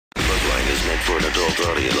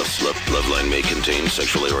audience. Loveline may contain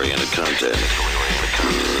sexually oriented content.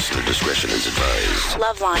 Listener discretion is advised.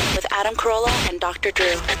 Loveline with Adam Carolla and Dr.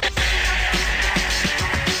 Drew.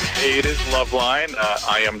 Hey, it is Loveline.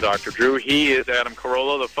 I am Dr. Drew. He is Adam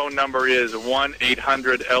Carolla. The phone number is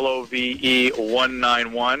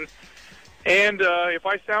 1-800-LOVE-191. And if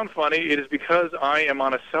I sound funny, it is because I am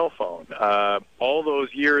on a cell phone. All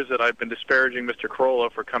those years that I've been disparaging Mr.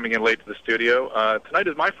 Carolla for coming in late to the studio, tonight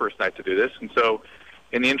is my first night to do this. And so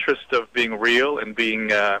in the interest of being real and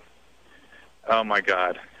being, oh, my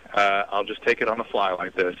God, I'll just take it on the fly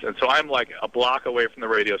like this. And so I'm like a block away from the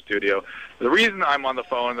radio studio. The reason I'm on the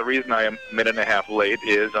phone, the reason I am a minute and a half late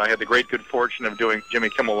is I had the great good fortune of doing Jimmy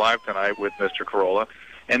Kimmel Live tonight with Mr. Carolla.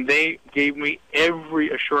 And they gave me every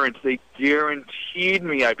assurance. They guaranteed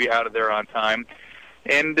me I'd be out of there on time.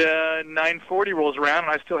 And 9:40 rolls around,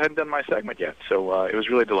 and I still hadn't done my segment yet. So it was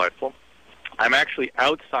really delightful. I'm actually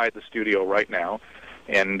outside the studio right now,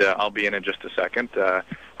 and I'll be in just a second. I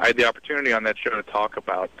had the opportunity on that show to talk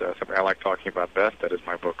about something I like talking about best. That is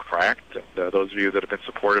my book, Cracked. And, those of you that have been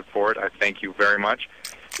supportive for it, I thank you very much.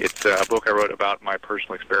 It's a book I wrote about my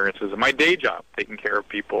personal experiences and my day job, taking care of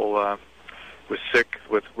people sick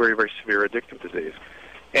with very, very severe addictive disease.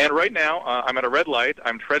 And right now, I'm at a red light.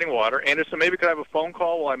 I'm treading water. Anderson, maybe could I have a phone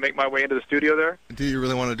call while I make my way into the studio there? Do you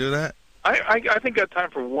really want to do that? I think I have time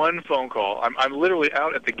for one phone call. I'm literally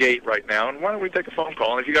out at the gate right now, and why don't we take a phone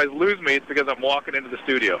call? And if you guys lose me, it's because I'm walking into the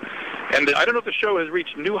studio. And I don't know if the show has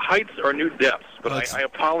reached new heights or new depths, but I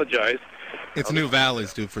apologize. It's new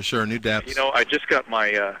valleys, dude, for sure, new depths. You know, I just got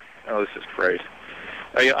my, oh, this is great.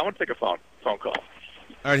 I want to take a phone call.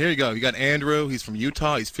 All right, here you go. You got Andrew. He's from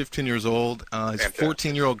Utah. He's 15 years old. His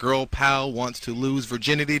 14-year-old girl, pal, wants to lose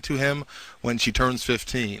virginity to him when she turns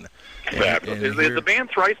 15. Is the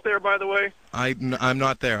band Thrice there, by the way? I'm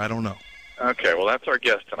not there. I don't know. Okay, well, that's our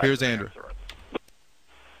guest tonight. Here's Andrew.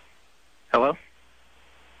 Hello?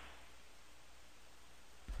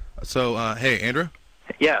 So, hey, Andrew?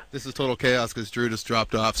 Yeah. This is total chaos because Drew just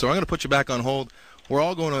dropped off. So I'm going to put you back on hold. We're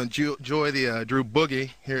all going to enjoy the Drew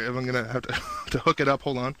Boogie. Here, I'm going to have to hook it up.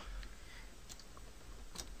 Hold on.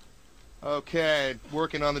 Okay,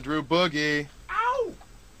 working on the Drew Boogie. Ow!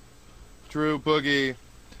 Drew Boogie.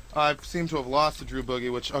 I seem to have lost the Drew Boogie,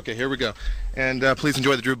 which, okay, here we go. And please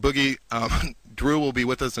enjoy the Drew Boogie. Drew will be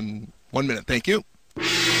with us in 1 minute. Thank you.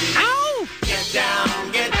 Ow! Get down,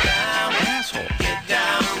 asshole. Get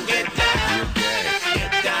down, you're gay.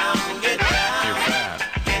 Get down, you're fat.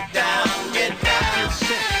 Get down, you're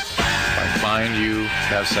sick. If I find you,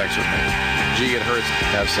 have sex with me. Gee, it hurts,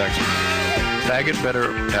 have sex with me. Faggot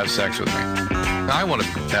better have sex with me. I want to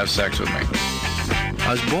have sex with me.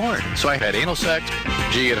 I was bored, so I had anal sex.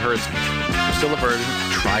 Gee, it hurts. I'm still a virgin.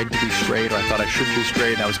 Tried to be straight, or I thought I shouldn't be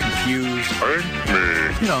straight, and I was confused.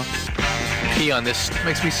 You know, pee on this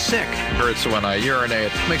makes me sick. Hurts when I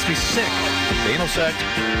urinate. Makes me sick. Anal sex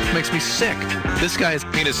makes me sick. This guy's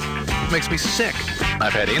penis makes me sick.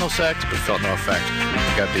 I've had anal sex, but felt no effect.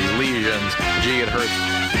 Got these lesions. Gee, it hurts.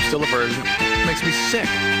 I'm still a virgin. Makes me sick.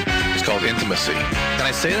 It's called intimacy. Can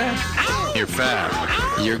I say that? Ow! You're fat.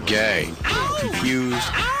 Ow! You're gay. Ow! Confused.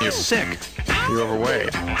 You're sick. You're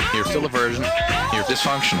overweight. You're still a virgin. You're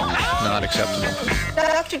dysfunctional. Not acceptable.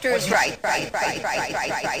 Dr. Drew's right. That's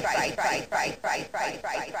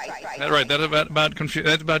right. That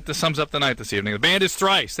about sums up the night this evening. The band is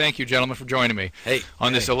Thrice. Thank you, gentlemen, for joining me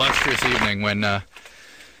on this illustrious evening when I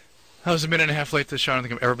was a minute and a half late to the show. I don't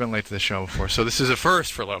think I've ever been late to the show before. So this is a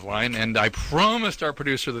first for Loveline, and I promised our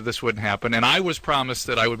producer that this wouldn't happen, and I was promised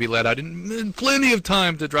that I would be let out in plenty of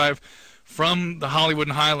time to drive from the Hollywood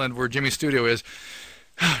and Highland, where Jimmy's studio is,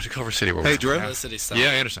 to Culver City. Hey, Drew.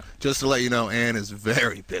 Yeah, Anderson. Just to let you know, Ann is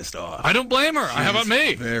very pissed off. I don't blame her. How about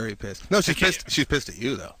me? Very pissed. No, she's pissed. She's pissed at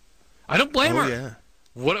you, though. I don't blame her. Yeah.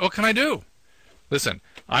 What can I do? Listen,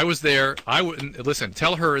 I was there. Listen.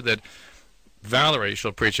 Tell her that Valerie,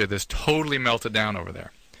 she'll appreciate this, totally melted down over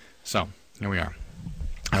there. So here we are.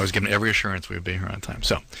 I was given every assurance we would be here on time.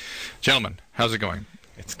 So, gentlemen, how's it going?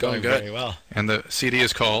 It's going good. Very well. And the CD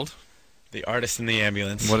is called The Artist in the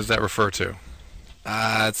Ambulance. What does that refer to?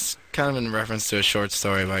 It's kind of in reference to a short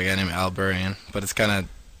story by a guy named Al Burian, but it's kind of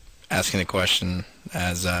asking the question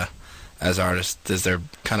as artists, is there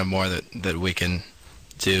kind of more that we can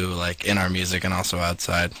do, like in our music and also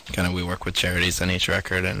outside? Kind of we work with charities on each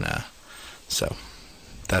record, and so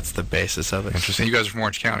that's the basis of it. Interesting. You guys are from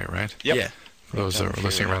Orange County, right? Yep. Yeah. For those that are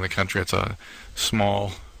listening around the country, it's a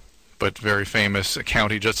small but very famous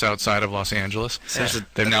county just outside of Los Angeles. Yeah.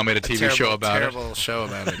 They've now made a TV show about terrible show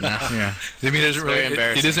about it now. Yeah. I mean,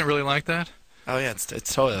 it isn't really like that? Oh, yeah, it's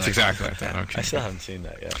totally like exactly like that. Okay. I still haven't seen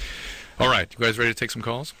that yet. All right, you guys ready to take some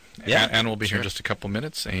calls? Yeah. Anna will be here in just a couple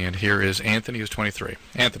minutes, and here is Anthony, who's 23.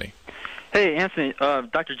 Anthony. Hey, Anthony.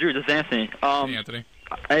 Dr. Drew, this is Anthony. Hey, Anthony.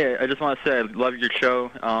 Hey, I just want to say I love your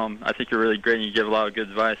show. I think you're really great, and you give a lot of good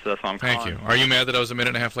advice, so that's why I'm calling. Thank you. Are you mad that I was a minute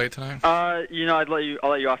and a half late tonight? I'll let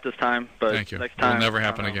you off this time, but Thank you. next time. It'll never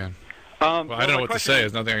happen again. Well, I don't know what to say.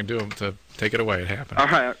 There's nothing I can do to take it away. It happened. All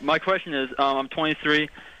right. My question is, I'm 23,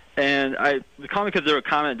 and the comment because there was a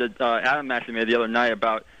comment that Adam actually made the other night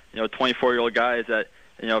about 24-year-old guys that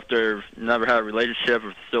if they've never had a relationship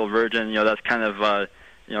or still a virgin, that's kind of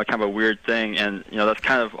kind of a weird thing, and that's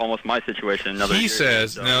kind of almost my situation. He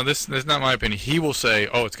says, no, this is not my opinion. He will say,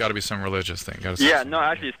 oh, it's got to be some religious thing.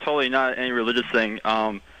 Actually, it's totally not any religious thing.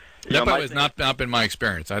 That has not been my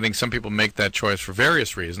experience. I think some people make that choice for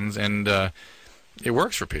various reasons, and it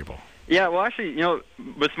works for people. Yeah, well, actually,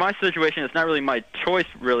 with my situation, it's not really my choice,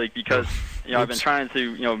 really, because I've been trying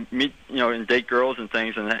to meet and date girls and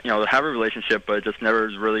things, and have a relationship, but it just never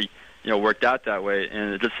really worked out that way.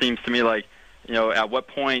 And it just seems to me like at what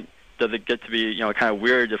point does it get to be kind of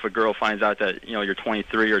weird if a girl finds out that you're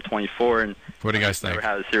 23 or 24 and what do you guys think? Never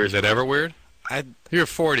had a serious Is it ever weird? You're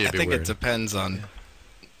 40. I think it depends on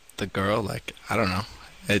the girl. Like, I don't know.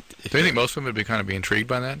 Do you think most women would be intrigued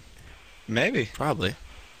by that? Maybe. Probably.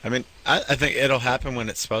 I mean, I think it'll happen when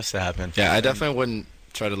it's supposed to happen. Yeah, I definitely wouldn't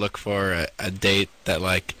try to look for a date that,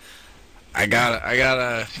 like, I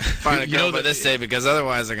gotta find a girl by this day because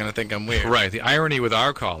otherwise they're gonna think I'm weird. Right. The irony with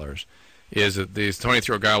our callers is that these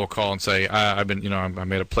 23-year-old guy will call and say, I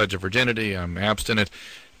made a pledge of virginity, I'm abstinent,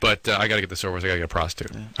 but I got to get this over with. I got to get a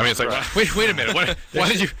prostitute. Yeah. I mean, it's like, wait a minute. Why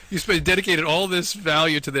did you dedicated all this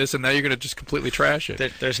value to this, and now you're going to just completely trash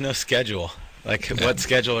it? There's no schedule. Like, what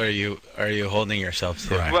schedule are you holding yourself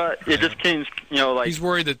to? Right. Well, it just seems, like... He's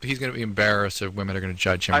worried that he's going to be embarrassed if women are going to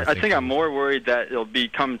judge him. I think I'm more worried that it'll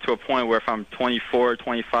come to a point where if I'm 24,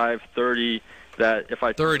 25, 30, that if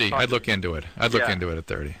I... 30, I'd look into it. I'd look into it at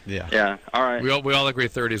 30. Yeah. Yeah, all right. We all agree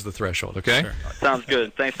 30 is the threshold, okay? Sure. Sounds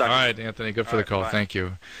good. Thanks, Doctor. All right, Anthony, good for the call. Bye. Thank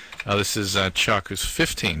you. This is Chuck, who's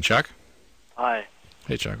 15. Chuck? Hi.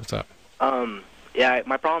 Hey, Chuck, what's up? Yeah,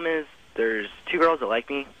 my problem is there's two girls that like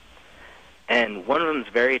me, and one of them is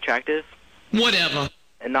very attractive. Whatever.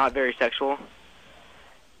 And not very sexual.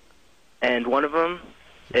 And one of them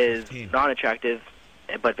is non-attractive,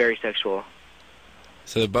 but very sexual.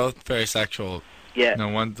 So they're both very sexual. Yeah.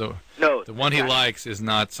 The one he likes is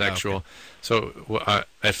not sexual. Okay. So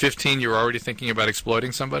at 15, you're already thinking about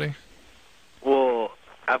exploiting somebody? Well,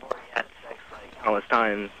 I've already had sex like countless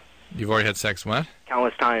times. You've already had sex what?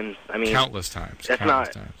 Countless times. I mean, countless times. That's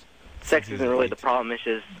countless not. Times. Sex isn't really the problem. It's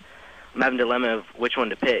just I'm having a dilemma of which one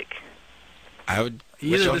to pick. I would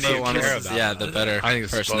Either the one the better I think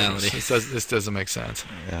it's personality. This doesn't make sense.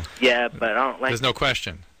 Yeah. Yeah, but I don't like. There's no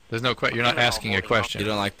question. There's no question. You're not asking a question. You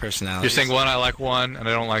don't like personality. You're saying one, I like one, and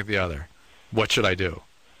I don't like the other. What should I do?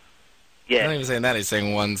 Yeah. He's not even saying that. He's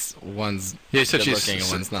saying one's he said good she's looking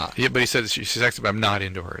and one's not. Yeah, but he said she's sexy, but I'm not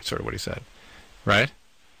into her. It's sort of what he said, right?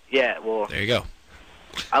 Yeah. Well. There you go.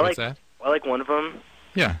 What's that? I like one of them.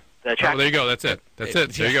 Yeah. The there you go. That's it. That's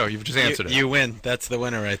it. There you go. You've just answered it. You win. That's the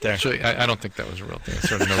winner right there. Actually, I don't think that was a real thing. There's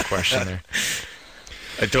sort of no question there.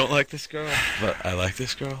 I don't like this girl, but I like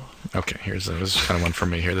this girl. Okay, this is kind of one for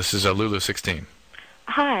me here. This is Lulu 16.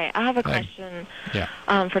 Hi, I have a question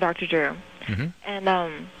for Dr. Drew. Mm-hmm.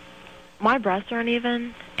 And my breasts are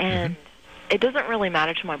uneven, and it doesn't really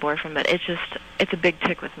matter to my boyfriend, but it's a big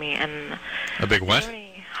tick with me. And a big what?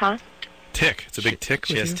 Huh? Tick. It's a big tick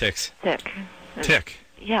with you? She has ticks. Tick.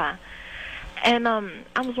 Yeah. And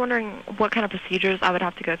I was wondering what kind of procedures I would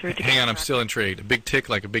have to go through to Hang on, I'm still intrigued. A big tick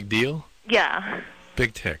like a big deal? Yeah.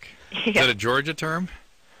 Big tick. Yeah. Is that a Georgia term?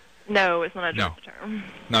 No, it's not a Georgia term.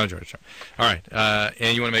 Not a Georgia term. All right.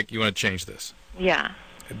 And you want to change this? Yeah.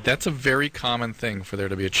 That's a very common thing for there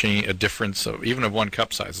to be a difference of even of one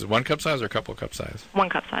cup size. Is it one cup size or a couple of cup size? One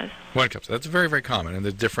cup size. One cup size. That's very, very common, and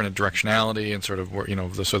the different directionality and sort of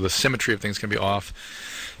the symmetry of things can be off.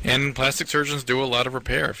 And plastic surgeons do a lot of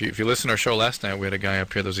repair. If you listen to our show last night, we had a guy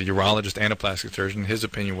up here that was a urologist and a plastic surgeon. His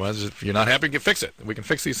opinion was, if you're not happy, fix it. We can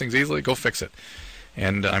fix these things easily. Go fix it.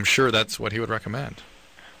 And I'm sure that's what he would recommend.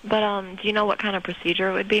 But do you know what kind of procedure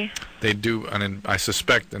it would be? They do, I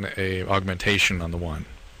suspect, an augmentation on the one.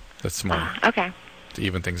 That's smart. Okay. To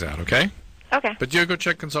even things out, okay? Okay. But you go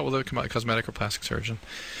consult with a cosmetic or plastic surgeon.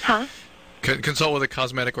 Huh? Consult with a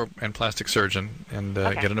cosmetic and plastic surgeon and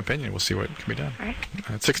get an opinion. We'll see what can be done. All right.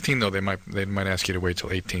 At 16, though, they might ask you to wait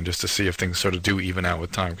till 18 just to see if things sort of do even out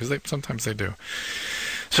with time, because sometimes they do.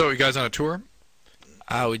 So, you guys on a tour?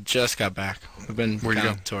 We just got back. We've been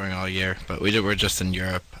touring all year, but we're just in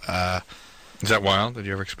Europe. Is that wild? Did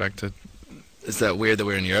you ever expect to? Is that weird that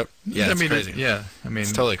we're in Europe? Yeah, it's crazy. Yeah, I mean,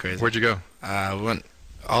 it's totally crazy. Where'd you go? We went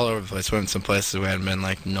all over the place. We went some places we hadn't been,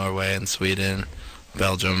 like Norway and Sweden,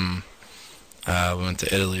 Belgium. We went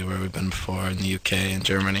to Italy, where we've been before, in the UK and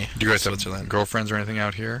Germany. Do you guys Switzerland. have girlfriends or anything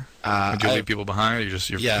out here? Did you leave people behind? Or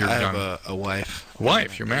you're I young? have a wife. A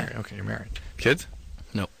wife? You're married? Okay, you're married. Kids?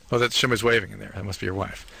 No. Oh, that's somebody's waving in there. That must be your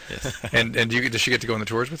wife. Yes. And does she get to go on the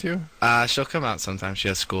tours with you? She'll come out sometimes. She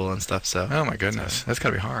has school and stuff, so. Oh my goodness, that's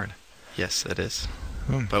gotta be hard. Yes, it is.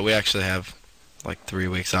 But we actually have like 3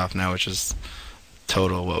 weeks off now, which is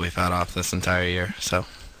total what we've had off this entire year. So.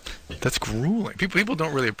 That's grueling. People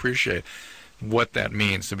don't really appreciate what that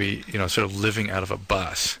means to be, sort of living out of a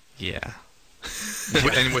bus. Yeah.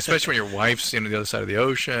 And especially when your wife's the other side of the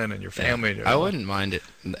ocean and your family. I wouldn't mind it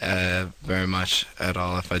very much at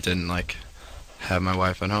all if I didn't like have my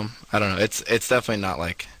wife at home. I don't know. It's definitely not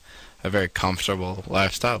like a very comfortable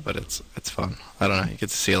lifestyle, but it's fun. I don't know. You get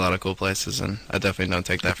to see a lot of cool places, and I definitely don't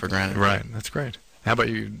take that for granted. Right. That's great. How about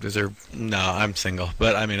you? No, I'm single,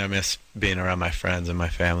 but I mean, I miss being around my friends and my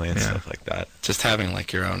family and stuff like that. Just having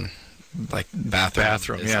like your own like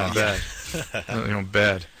bathroom. Yeah, bed.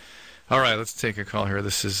 Bed. All right, let's take a call here.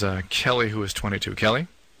 This is Kelly, who is 22. Kelly?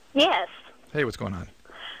 Yes. Hey, what's going on?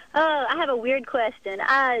 I have a weird question.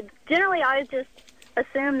 Generally, I always just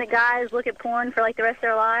assume that guys look at porn for like the rest of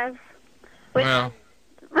their lives. Well,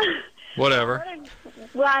 whatever.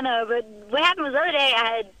 Well, I know, but what happened was the other day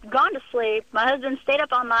I had gone to sleep. My husband stayed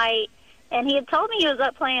up all night, and he had told me he was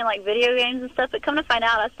up playing like video games and stuff, but come to find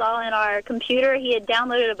out, I saw in our computer he had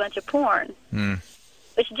downloaded a bunch of porn.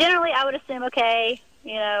 Which generally I would assume, okay,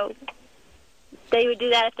 they would do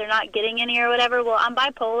that if they're not getting any or whatever. Well, I'm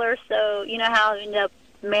bipolar, so you know how I end up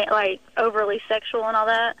like overly sexual and all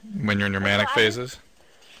that. When you're in your manic phases?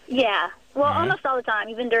 Yeah. Well, almost all the time,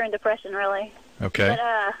 even during depression, really. Okay.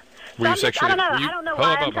 But, Were you sexually? I don't know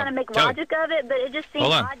why I'm trying to make logic of it, but it just seems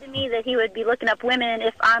odd to me that he would be looking up women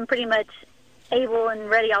if I'm pretty much able and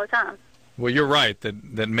ready all the time. Well, you're right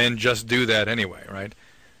that men just do that anyway, right?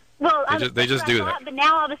 Well, they just do that. But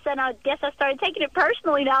now all of a sudden, I guess I started taking it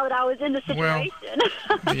personally now that I was in the situation.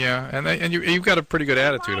 Well, yeah, and you've got a pretty good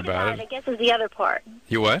attitude about it. I guess is the other part.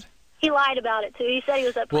 You what? He lied about it too. He said he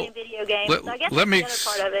was up playing video games. So I guess that's the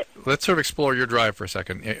other part of it. Let's sort of explore your drive for a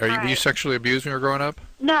second. Were you sexually abused when you were growing up?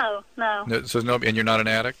 No. And you're not an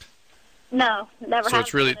addict? No, never so have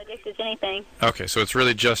it's really, been addicted to anything. Okay, so it's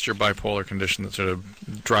really just your bipolar condition that sort of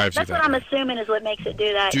drives you that way. That's what I'm assuming is what makes it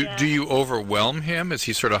do that. Do you overwhelm him? Is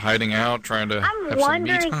he sort of hiding out, trying to have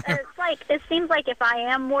wondering, some me time? it seems like if I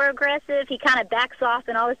am more aggressive, he kind of backs off,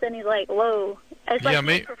 and all of a sudden he's like, whoa. It's like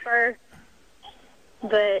I prefer...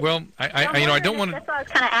 But well, I don't want to. That's what I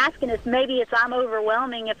was kind of asking. Is maybe if I'm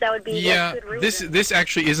overwhelming, if that would be a good reason. This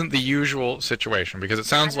actually isn't the usual situation because it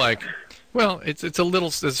sounds like, well, it's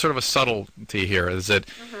sort of a subtlety here. Is that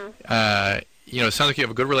it sounds like you have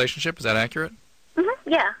a good relationship. Is that accurate?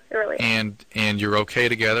 Yeah, it really is. And you're okay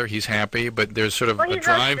together. He's happy, but there's sort of a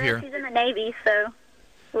drive here. He's in the Navy, so.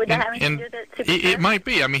 Would that have anything to do with it? It might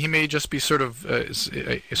be. I mean, he may just be sort of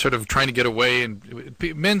trying to get away. And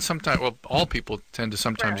men sometimes, well, all people tend to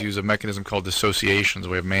sometimes use a mechanism called dissociation as a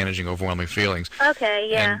way of managing overwhelming feelings. Okay,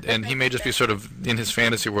 yeah. And he may just be sort of in his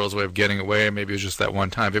fantasy world's way of getting away. Maybe it was just that one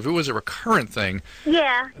time. If it was a recurrent thing,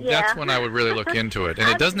 that's when I would really look into it. And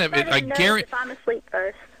it doesn't have. I guarantee. If I'm asleep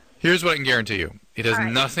first. Here's what I can guarantee you: it has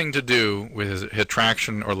nothing to do with his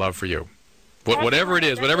attraction or love for you. Whatever it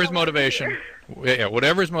is, whatever his motivation. Yeah,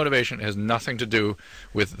 whatever his motivation has nothing to do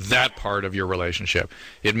with that part of your relationship.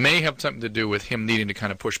 It may have something to do with him needing to kind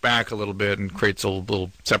of push back a little bit and creates a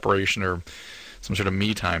little separation or some sort of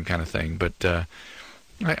me time kind of thing. But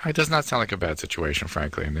it does not sound like a bad situation,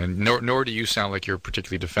 frankly. And nor do you sound like you're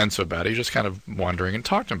particularly defensive about it. You're just kind of wondering and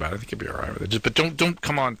talking about it. I think you'll be all right with it. But don't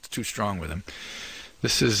come on too strong with him.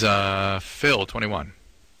 This is Phil, 21.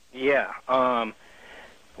 Yeah. I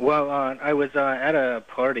was at a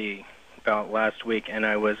party about last week, and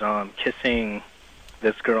I was kissing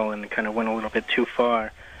this girl, and it kind of went a little bit too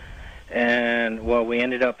far. And, we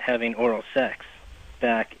ended up having oral sex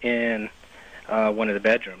back in one of the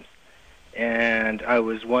bedrooms. And I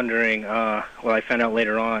was wondering, I found out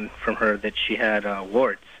later on from her that she had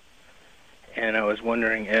warts. And I was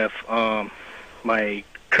wondering if my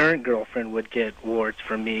current girlfriend would get warts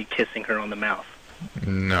from me kissing her on the mouth.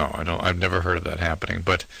 No, I don't. I've never heard of that happening,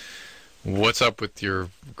 but... What's up with your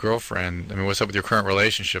girlfriend? I mean, what's up with your current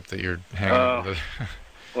relationship that you're hanging out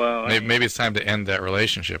with? Maybe it's time to end that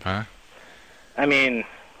relationship, huh? What do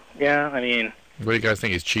you guys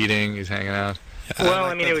think? He's cheating? He's hanging out? It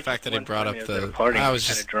was the fact that he brought up I was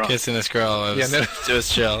just kissing this girl. It was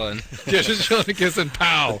just chilling. Yeah, just chilling and kissing.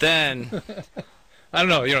 Pow! But then I don't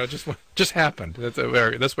know. You know, it just happened. That's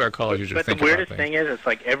where our callers usually But think the weirdest about things. thing is, it's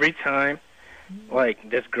like every time, like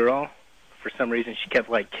this girl, for some reason, she kept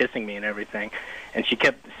like kissing me and everything, and she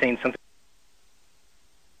kept saying something.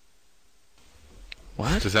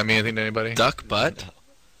 What? Does that mean anything to anybody? Duck butt?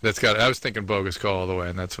 I was thinking bogus call all the way,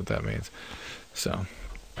 and that's what that means. So,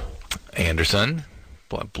 Anderson,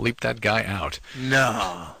 bleep that guy out.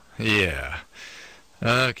 No. Yeah.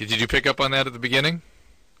 Did you pick up on that at the beginning,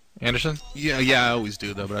 Anderson? Yeah, I always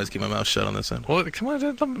do though, but I just keep my mouth shut on this end. Well, come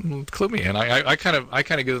on, clue me in. I kind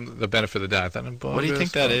of give them the benefit of the doubt. What do you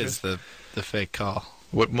think that is? The fake call.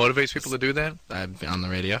 What motivates people to do that? On the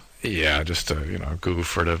radio. Yeah, just to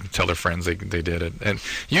goof or to tell their friends they did it. And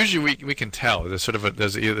usually we can tell there's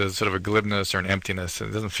either sort of a glibness or an emptiness.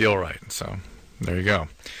 It doesn't feel right. So there you go.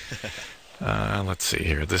 Let's see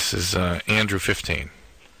here. This is Andrew 15.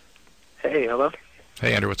 Hey, hello.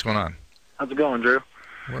 Hey, Andrew, what's going on? How's it going, Drew?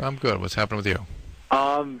 Well, I'm good. What's happening with you?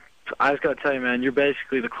 I just got to tell you, man, you're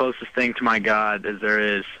basically the closest thing to my God as there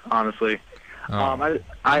is, honestly. Oh.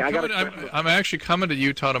 I'm actually coming to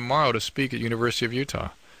Utah tomorrow to speak at University of Utah.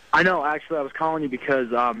 I know. Actually, I was calling you because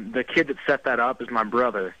the kid that set that up is my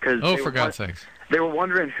brother. For God's sakes. They were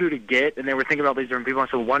wondering who to get, and they were thinking about these different people. I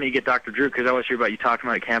said, well, why don't you get Dr. Drew? Because I always hear about you talking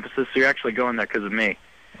about campuses, so you're actually going there because of me.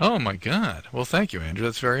 Oh, my God. Well, thank you, Andrew.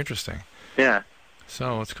 That's very interesting. Yeah.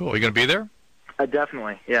 So it's cool. Are you going to be there?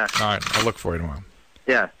 Definitely, yeah. All right. I'll look for you tomorrow.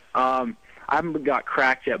 Yeah. I haven't got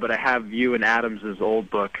cracked yet, but I have you and Adams' old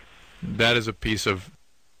book. That is a piece of...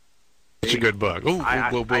 It's a good book. Oh,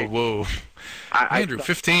 whoa. Andrew,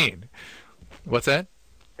 15. What's that?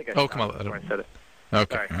 Come on. I said it.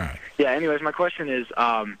 Okay, Sorry. all right. Yeah, anyways, my question is,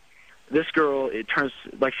 this girl, it turns,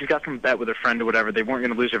 like, she's got some bet with her friend or whatever. They weren't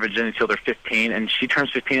going to lose their virginity until they're 15, and she turns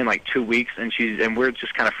 15 in, like, 2 weeks, and we're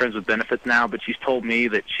just kind of friends with benefits now, but she's told me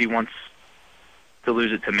that she wants to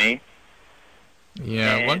lose it to me.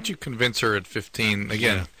 Yeah, why don't you convince her at 15?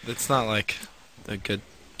 Again, it's not, like, a good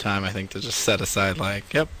time, I think, to just set aside,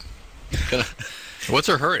 like, yep. What's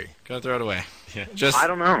her hurry? Gonna throw it away. Yeah. I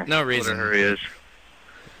don't know. No reason. What her hurry is.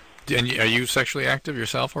 And are you sexually active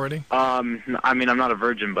yourself already? I mean, I'm not a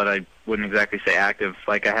virgin, but I wouldn't exactly say active.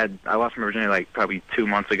 Like, I lost my virginity, like, probably 2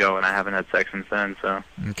 months ago, and I haven't had sex since then, so.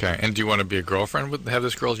 Okay, and do you want to be a girlfriend? Have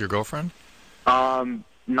this girl as your girlfriend?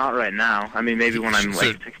 Not right now. I mean, maybe when I'm,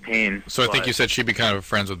 like, 16. So I think you said she'd be kind of a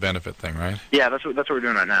friends with benefit thing, right? Yeah, that's what we're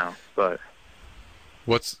doing right now, but.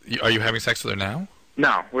 Are you having sex with her now?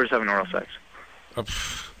 No, we're just having oral sex.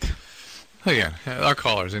 Again, our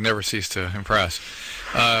callers, they never cease to impress.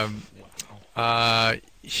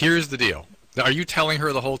 Here's the deal. Are you telling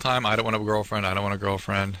her the whole time, I don't want a girlfriend, I don't want a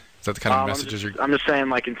girlfriend? Is that the kind of messages you're... I'm just saying,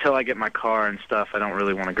 like, until I get my car and stuff, I don't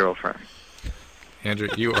really want a girlfriend. Andrew,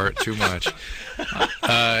 you are too much.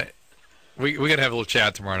 We got to have a little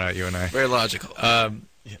chat tomorrow night, you and I. Very logical.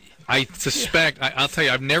 I suspect, I'll tell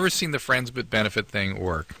you, I've never seen the friends with benefit thing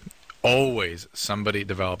work. Always somebody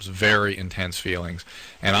develops very intense feelings.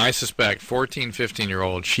 And I suspect 14,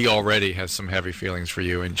 15-year-old, she already has some heavy feelings for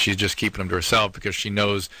you, and she's just keeping them to herself because she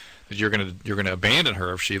knows that you're gonna abandon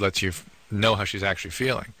her if she lets you know how she's actually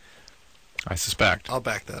feeling. I suspect. I'll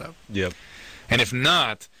back that up. Yep. And if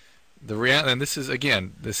not, and this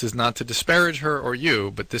is not to disparage her or you,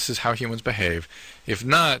 but this is how humans behave. If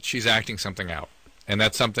not, she's acting something out. And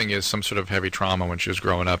that something is some sort of heavy trauma when she was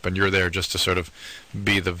growing up, and you're there just to sort of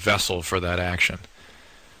be the vessel for that action.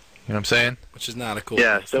 You know what I'm saying? Which is not a cool.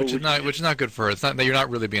 Yeah. So which is not good for her. It's not that you're not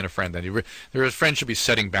really being a friend. Then a friend should be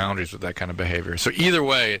setting boundaries with that kind of behavior. So either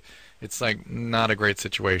way, it's like not a great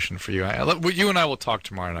situation for you. You and I will talk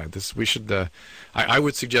tomorrow night. We should. I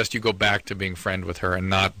would suggest you go back to being friend with her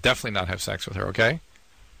and definitely not have sex with her. Okay?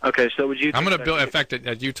 Okay. So would you? I'm going to build. In fact,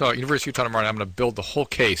 at University of Utah tomorrow night, I'm going to build the whole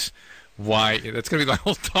case. Why that's going to be my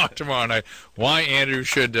whole talk tomorrow night. Why Andrew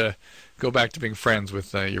should go back to being friends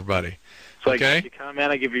with your buddy. So okay. You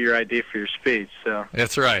comment, I give you your idea for your speech. So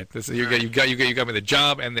that's right. You got me the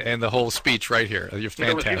job and the whole speech right here. You're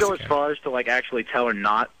fantastic. Would you go as far as to like actually tell her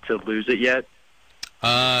not to lose it yet?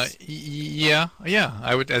 Yeah.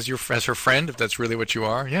 I would, as her friend, if that's really what you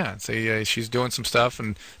are. Yeah, say she's doing some stuff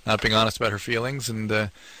and not being honest about her feelings, and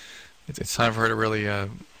it's time for her to really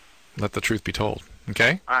let the truth be told.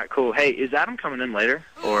 Okay. All right. Cool. Hey, is Adam coming in later?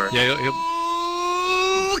 Or yeah,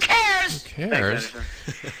 Who cares? Who cares?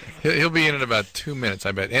 He'll be in about 2 minutes,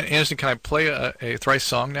 I bet. Anderson, can I play a Thrice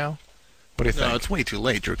song now? What do you think? No, it's way too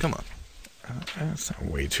late, Drew. Come on. It's not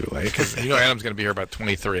way too late, because Adam's going to be here about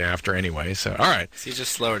 23 after anyway. So all right. Is he just a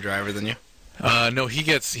slower driver than you? No, he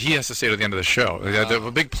has to stay to the end of the show.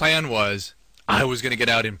 The big plan was I was going to get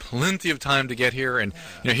out in plenty of time to get here, and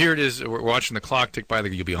here it is. We're watching the clock tick by.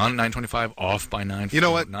 You'll be on at 9:25, off by 9. You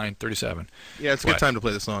know what? 9:37. Yeah, it's a good time to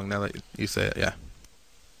play the song. Now that you say it, yeah.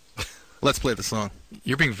 Let's play the song.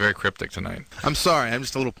 You're being very cryptic tonight. I'm sorry. I'm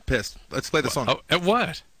just a little pissed. Let's play the song. Oh, at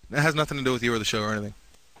what? It has nothing to do with you or the show or anything.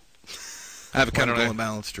 I have a chemical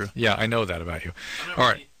imbalance, Drew. Yeah, I know that about you. All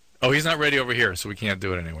right. Oh, he's not ready over here, so we can't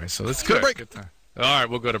do it anyway. So let's go to break. Good time. All right,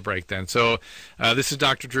 we'll go to break then. So this is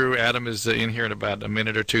Dr. Drew. Adam is in here in about a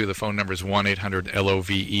minute or two. The phone number is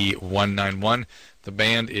 1-800-LOVE-191. The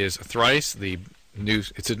band is Thrice. The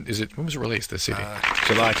news. When was it released? The CD.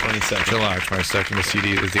 July 22nd. July 22nd. The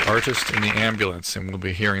CD is The Artist in the Ambulance, and we'll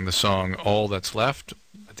be hearing the song All That's Left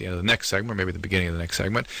at the end of the next segment, or maybe the beginning of the next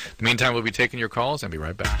segment. In the meantime, we'll be taking your calls and be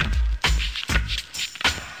right back.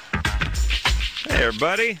 Hey,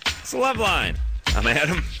 everybody. It's Loveline. I'm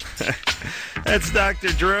Adam. That's Dr.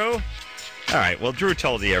 Drew. All right. Well, Drew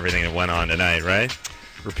told you everything that went on tonight, right?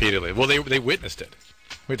 Repeatedly. Well, they witnessed it.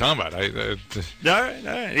 What are you talking about? All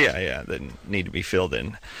right. Yeah. That need to be filled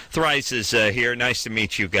in. Thrice is here. Nice to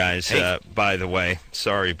meet you guys, by the way.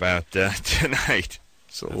 Sorry about tonight.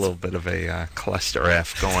 It's a little bit of a cluster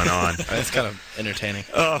F going on. It's kind of entertaining.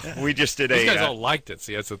 Oh, we just did These guys all liked it.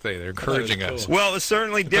 See, that's the thing. They're encouraging us. Well, it's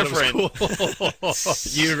certainly different.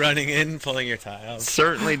 You running in, pulling your tie out.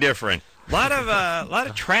 Certainly different. A lot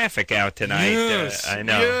of traffic out tonight. Yes, I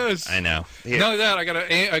know. Yes. I know. Yeah. Not only that, I got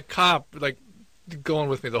a cop going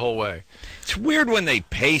with me the whole way. It's weird when they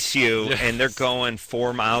pace you and they're going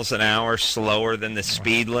 4 miles an hour slower than the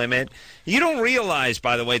speed limit. You don't realize,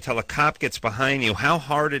 by the way, till a cop gets behind you, how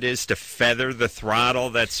hard it is to feather the throttle,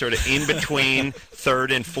 that sort of in between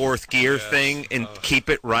third and fourth gear thing, and keep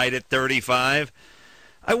it right at 35.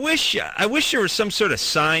 I wish there was some sort of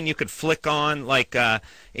sign you could flick on, like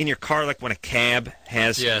in your car, like when a cab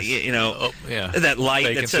has, that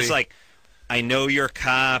light that says, like, I know you're a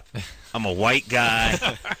cop. I'm a white guy.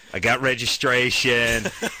 I got registration.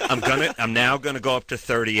 I'm now gonna go up to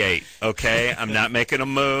 38. Okay, I'm not making a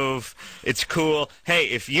move. It's cool. Hey,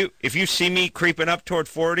 if you see me creeping up toward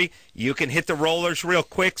 40, you can hit the rollers real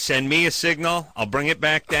quick. Send me a signal. I'll bring it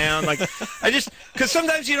back down. Like, because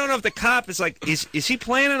sometimes you don't know if the cop is like, is he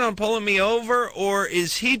planning on pulling me over, or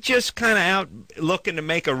is he just kind of out looking to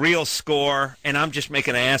make a real score, and I'm just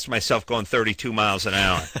making an ass of myself going 32 miles an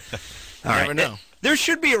hour. All right. Never know. There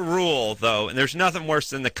should be a rule, though, and there's nothing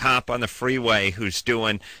worse than the cop on the freeway who's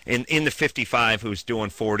doing, in the 55, who's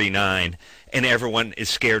doing 49, and everyone is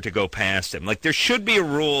scared to go past him. Like, there should be a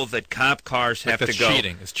rule that cop cars have to go.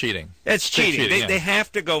 Cheating. It's cheating. It's cheating. They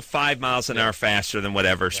have to go 5 miles an hour faster than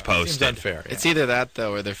whatever's posted. Seems unfair. It's either that,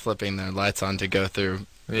 though, or they're flipping their lights on to go through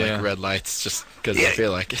red lights just because they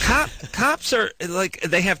feel like it. Cops are, like,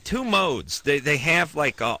 they have two modes. They have,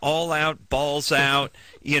 like, all out, balls out,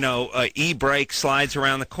 e-brake slides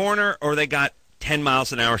around the corner, or they got 10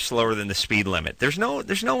 miles an hour slower than the speed limit. There's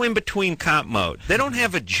no in-between cop mode. They don't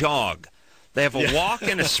have a jog. They have a walk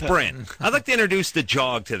and a sprint. I'd like to introduce the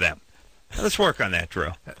jog to them. Let's work on that,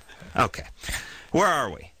 Drew. Okay. Where are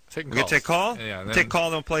we? Taking we going to take call? Yeah. Take call,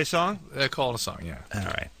 then we'll play a song? Call and a song, yeah. All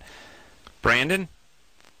right. Brandon?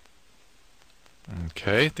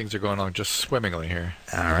 Okay, things are going on just swimmingly here.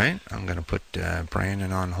 All right, I'm going to put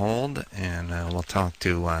Brandon on hold, and we'll talk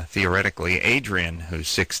to, theoretically, Adrian, who's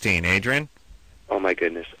 16. Adrian? Oh, my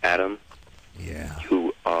goodness. Adam? Yeah.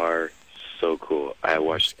 You are so cool. I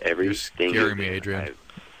watched everything. You're scaring me, Adrian.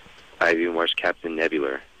 I've even watched Captain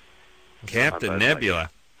Nebula. Captain Nebula?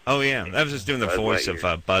 Oh, yeah. That was just doing the voice of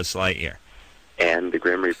Buzz Lightyear. And the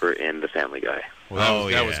Grim Reaper and the Family Guy. Well,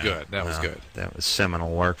 that was good. That was good. That was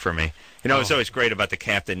seminal work for me. What's always great about the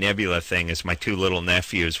Captain Nebula thing is my two little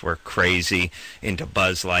nephews were crazy into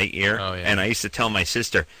Buzz Lightyear. Oh, yeah. And I used to tell my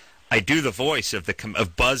sister, I do the voice of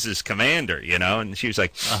of Buzz's commander, and she was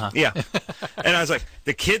like, yeah. And I was like,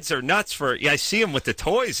 the kids are nuts for, I see them with the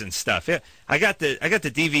toys and stuff. Yeah, I got the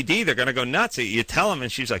DVD. They're going to go nuts. You tell them,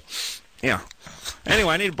 and she's like, yeah.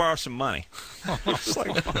 Anyway, I need to borrow some money. It's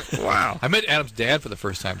like, wow. I met Adam's dad for the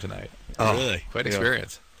first time tonight. Oh, really? Quite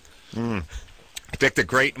experience. I picked a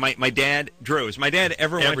great, my dad, Drew, has my dad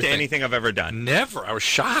ever went to anything I've ever done? Never. I was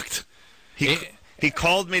shocked. He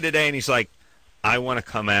called me today, and he's like, I want to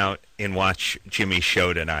come out and watch Jimmy's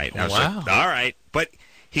show tonight. And I was like, all right. But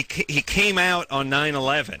he came out on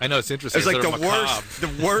 9/11. I know, it's interesting. It was like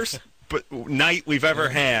the worst night we've ever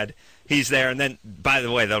had. He's there, and then, by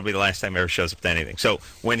the way, that'll be the last time he ever shows up to anything. So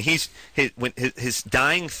when his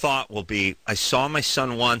dying thought will be, I saw my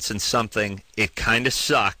son once in something, it kind of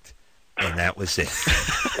sucked, and that was it.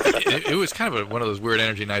 It was kind of one of those weird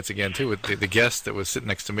energy nights again, too, with the guest that was sitting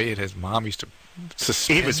next to me. His mom used to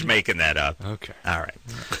suspend. He was making that up. Okay. All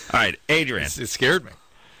right, Adrian. It scared me.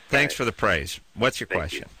 Thanks for the praise. What's your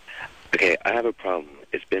question? Okay, I have a problem.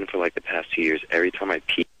 It's been for like the past 2 years. Every time I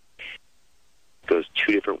pee, it goes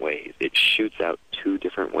 2 different ways. It shoots out 2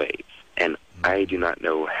 different ways. And I do not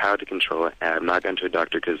know how to control it. And I'm not going to a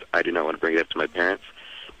doctor because I do not want to bring it up to my parents,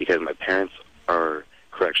 because my parents are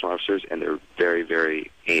correctional officers and they're very,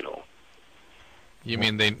 very anal. You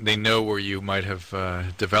mean they know where you might have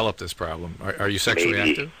developed this problem? Are you sexually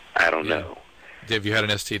Maybe. active? I don't know. Have you had an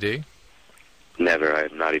STD? Never.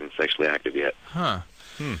 I'm not even sexually active yet. Huh.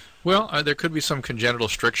 Well, there could be some congenital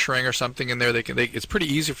stricturing or something in there. It's pretty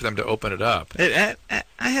easy for them to open it up.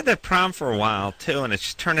 I had that problem for a while, too, and it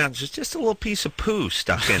just turned out just a little piece of poo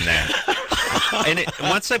stuck in there. And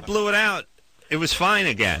once I blew it out, it was fine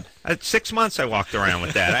again. 6 months I walked around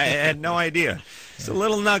with that. I had no idea. It's a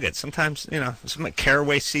little nugget. Sometimes, some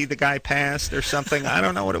caraway seed the guy passed or something. I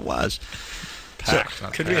don't know what it was.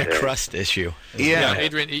 Could be a crust issue. Yeah,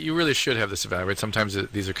 Adrian, you really should have this evaluated. Sometimes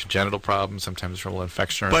these are congenital problems. Sometimes from an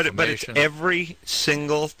infection or inflammation. But it's every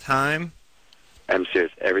single time? I'm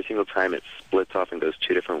serious. Every single time it splits off and goes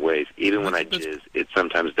 2 different ways. Even when I jizz, it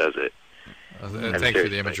sometimes does it. Thank you for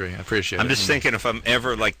the imagery. I appreciate it. I'm just thinking if I'm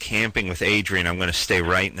ever camping with Adrian, I'm going to stay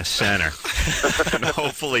right in the center. And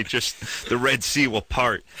hopefully just the Red Sea will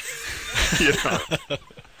part.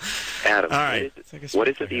 Adam, all right. what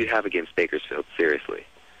is it that you have against Bakersfield? Seriously.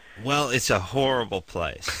 Well, it's a horrible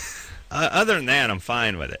place. Other than that, I'm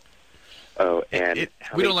fine with it. Oh, and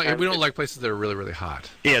we don't like places that are really, really hot.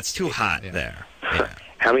 Yeah, it's too hot there. Yeah.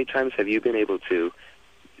 How many times have you been able to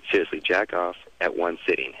seriously jack off at one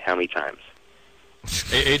sitting? How many times?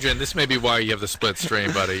 Adrian, this may be why you have the split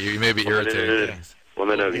stream, buddy. You may be irritated. Well,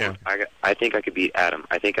 no. I think I could beat Adam.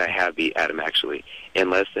 I think I have beat Adam, actually. In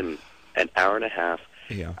less than an hour and a half,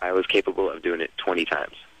 I was capable of doing it 20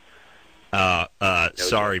 times.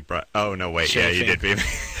 Sorry, bro. Oh, no, wait. Yeah, you did beat me.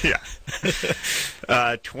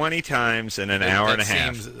 Yeah. 20 times in an hour and a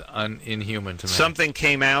half. That seems inhuman to me. Something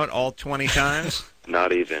came out all 20 times?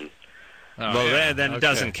 Not even. Then it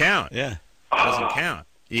doesn't count. Yeah. Doesn't count.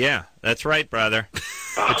 Yeah, that's right, brother.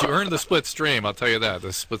 But you earned the split stream, I'll tell you that.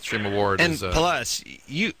 The split stream award and is... plus,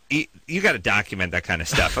 you got to document that kind of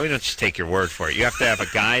stuff. We don't just take your word for it. You have to have a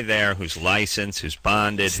guy there who's licensed, who's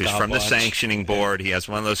bonded, who's from the sanctioning board. He has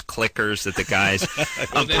one of those clickers that the guys,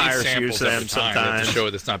 umpires use them sometimes. To show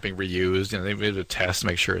that it's not being reused. They made a test to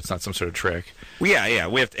make sure it's not some sort of trick. Yeah.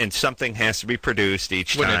 And something has to be produced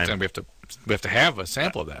each time. And we have to have a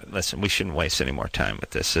sample of that. Listen, we shouldn't waste any more time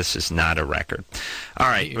with this. This is not a record. All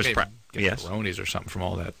right. Yes. Bronies or something from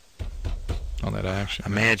all that action.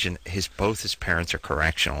 Imagine both his parents are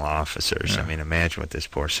correctional officers. Yeah. I mean, imagine what this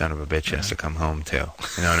poor son of a bitch has to come home to.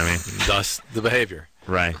 You know what I mean? Thus the behavior.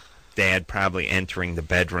 Right. Dad probably entering the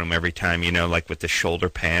bedroom every time, like with the shoulder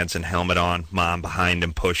pads and helmet on. Mom behind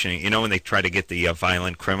him pushing. When they try to get the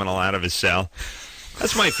violent criminal out of his cell.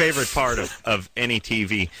 That's my favorite part of any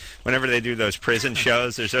TV. Whenever they do those prison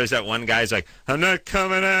shows, there's always that one guy's like, I'm not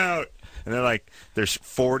coming out. And they're like, there's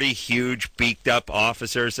 40 huge beaked-up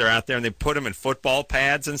officers. They're out there, and they put them in football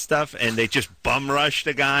pads and stuff, and they just bum rush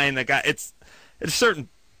the guy. And the guy, it's a certain,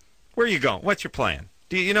 where are you going? What's your plan?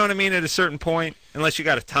 Do you know what I mean? At a certain point, unless you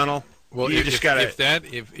got a tunnel, well, you just got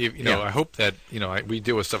to. I hope that we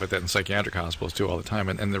deal with stuff like that in psychiatric hospitals too all the time.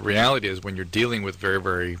 And the reality is, when you're dealing with very,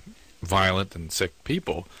 very violent and sick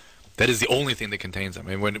people, that is the only thing that contains them.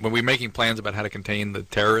 I mean, when we're making plans about how to contain the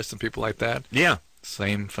terrorists and people like that,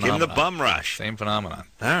 same phenomenon. Give them the bum rush. Same phenomenon.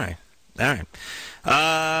 All right.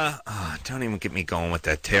 Don't even get me going with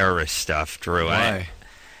that terrorist stuff, Drew. Why?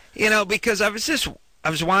 Because I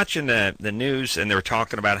was watching the news, and they were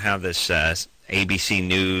talking about how this ABC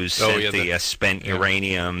News sent the spent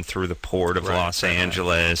uranium through the port of Los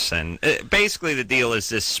Angeles, and basically the deal is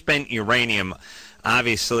this spent uranium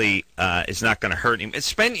obviously is not going to hurt him. It's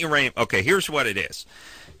spent uranium. Okay, here's what it is.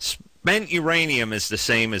 Spent uranium is the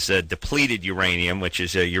same as a depleted uranium, which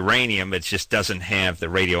is a uranium that just doesn't have the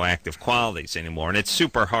radioactive qualities anymore, and it's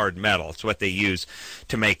super hard metal. It's what they use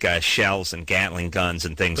to make shells and Gatling guns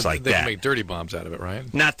and things like that. They can make dirty bombs out of it,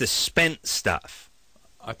 right? Not the spent stuff.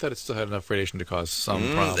 I thought it still had enough radiation to cause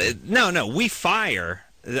some problem. No, we fire.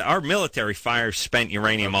 Our military fires spent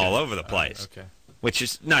uranium all over the place. Okay. which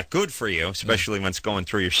is not good for you, especially when it's going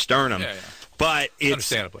through your sternum. Yeah, yeah. But it's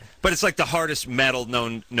Understandably. But it's like the hardest metal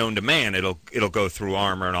known to man. It'll go through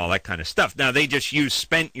armor and all that kind of stuff. Now they just use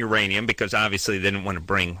spent uranium because obviously they didn't want to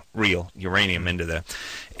bring real uranium into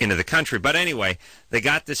the country. But anyway, they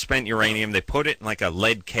got this spent uranium. They put it in like a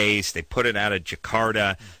lead case. They put it out of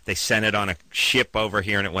Jakarta. They sent it on a ship over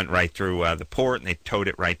here, and it went right through the port, and they towed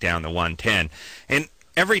it right down the 110. And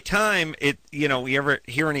every time you ever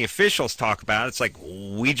hear any officials talk about it, it's like,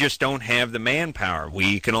 we just don't have the manpower.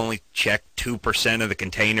 We can only check 2% of the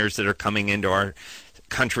containers that are coming into our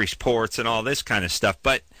country's ports and all this kind of stuff.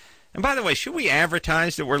 And by the way, should we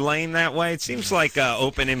advertise that we're laying that way? It seems like an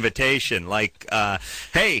open invitation. Like,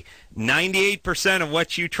 hey, 98% of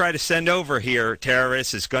what you try to send over here,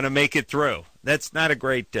 terrorists, is going to make it through. That's not a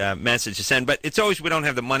great message to send. But it's always, we don't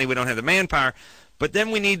have the money, we don't have the manpower. But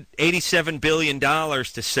then we need $87 billion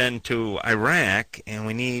to send to Iraq, and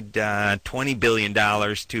we need $20 billion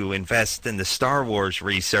to invest in the Star Wars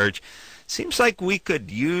research. Seems like we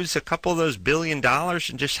could use a couple of those $1 billion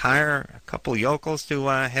and just hire a couple of yokels to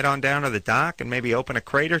head on down to the dock and maybe open a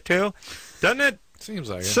crate or two. Doesn't it? Seems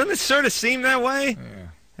like it. Doesn't it sort of seem that way? Yeah.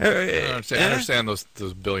 I understand those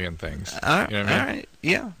billion things. You know what I mean? All right,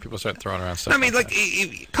 yeah. People start throwing around stuff. I mean, like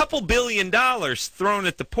a couple $1 billion thrown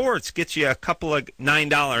at the ports gets you a couple of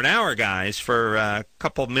 $9 an hour guys for a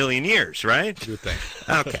couple million years, right? Good thing.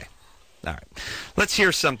 Okay. All right. Let's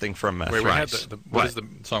hear something from Wait, Thrice. we had what is the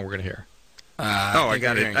song we're going to hear? I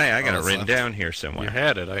got it. I got it written down here somewhere. You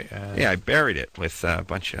had it. I buried it with a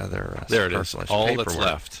bunch of other there it is. superfluous All paperwork. that's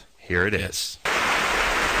left. Here it is.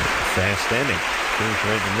 Fast ending. He was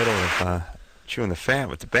right in the middle of chewing the fat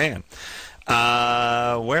with the band.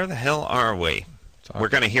 Where the hell are we? We're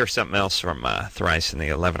going to hear something else from Thrice in the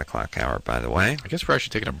 11 o'clock hour, by the way. I guess we're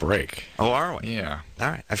actually taking a break. Oh, are we? Yeah. All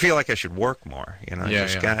right. I feel like I should work more. I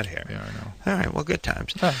just got here. Yeah, I know. All right. Well, good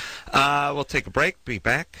times. We'll take a break. Be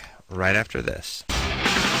back right after this.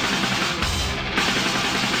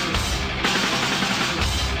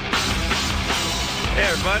 Hey,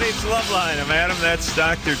 everybody, it's Loveline. I'm Adam. That's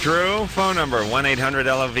Dr. Drew. Phone number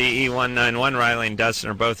 1-800-LOVE-191. Riley and Dustin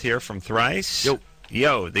are both here from Thrice.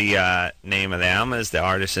 Yo, the name of the album is The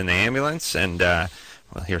Artist in the Ambulance, and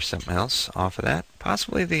we'll hear something else off of that.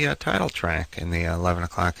 Possibly the title track in the 11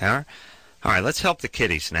 o'clock hour. All right, let's help the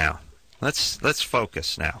kiddies now. Let's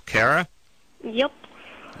focus now. Kara? Yep.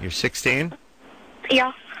 You're 16?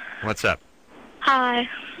 Yeah. What's up? Hi.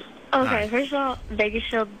 Okay, Hi. first of all,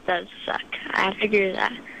 Bakersfield does suck. I figured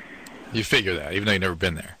that. You figure that, even though you've never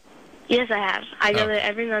been there. Yes, I have. I go there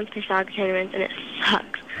every month for soccer tournaments, and it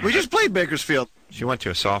sucks. We just played Bakersfield. She went to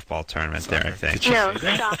a softball tournament there, I think. No,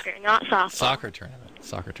 soccer, not softball. Soccer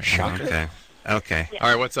tournament. Okay. Yeah. All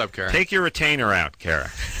right, what's up, Kara? Take your retainer out, Kara.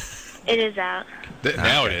 It is out.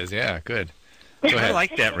 Now it is, yeah, good. Go ahead. I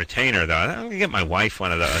like that retainer, though. I'm going to get my wife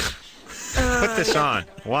one of those. Put this on.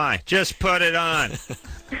 Why? Just put it on.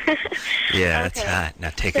 Yeah, that's hot. Now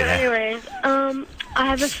take it out. Anyways, I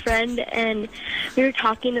have a friend, and we were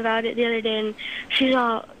talking about it the other day, and she's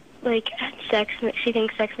all, like, she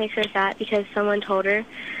thinks sex makes her fat because someone told her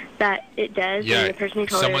that it does, Yeah, and the person who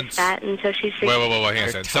told her is fat, and so she's... Wait, hang on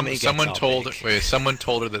a second. Someone told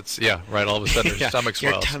her that's, right, all of a sudden her stomach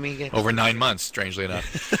swells. Over 9 months, strangely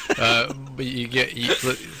enough. But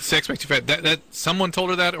sex makes you fat. That someone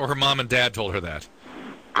told her that, or her mom and dad told her that?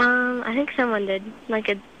 I think someone did. Like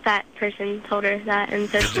a fat person told her that, and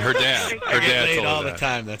so her dad. Her dad told her all that. the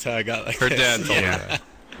time. That's how I got like her this. dad told her that.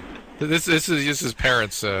 This is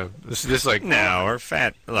parents. This like no, her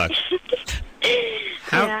fat. Look.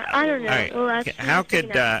 Yeah, I don't know. All right. Well,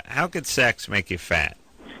 how could sex make you fat?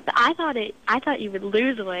 But I thought you would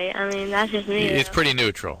lose weight. I mean, that's just me. It's pretty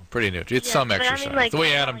neutral. It's some but I mean, exercise. like, the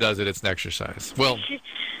way Adam does it, it's an exercise. Well,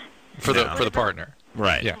 for the partner.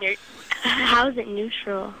 Right. Yeah. How is it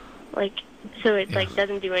neutral? Like, so it like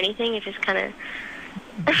doesn't do anything. It just kind of.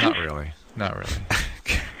 Not really.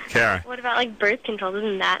 Kara. What about like birth control?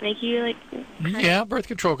 Doesn't that make you like? Yeah, birth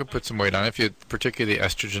control could put some weight on. If you, particularly the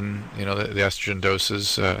estrogen, the estrogen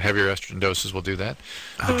doses, heavier estrogen doses will do that.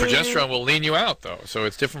 Progesterone will lean you out, though. So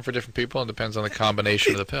it's different for different people and depends on the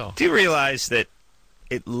combination of the pill. Do you realize that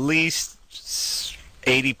at least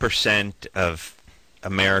 80% of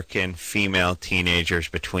American female teenagers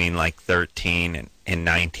between like 13 and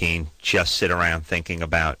 19 just sit around thinking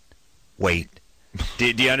about weight? Do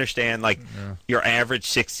you understand? Like, your average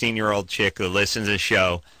 16-year-old chick who listens to the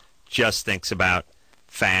show just thinks about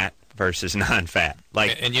fat versus non-fat.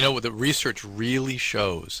 Like, and you know what the research really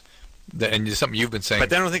shows, that, and it's something you've been saying. But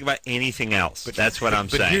they don't think about anything else. That's what I'm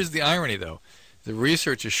saying. But here's the irony, though. The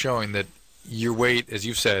research is showing that your weight, as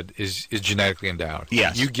you've said, is genetically endowed.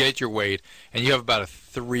 Yes. You get your weight, and you have about a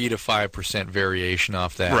 3 to 5% variation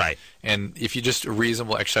off that. Right. And if you just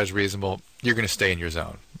exercise reasonable, you're going to stay in your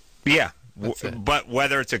zone. Yeah. But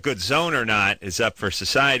whether it's a good zone or not is up for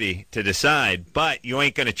society to decide. But you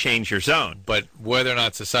ain't going to change your zone. But whether or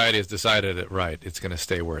not society has decided it right, it's going to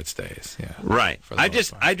stay where it stays. Yeah. Right. I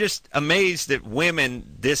just amazed that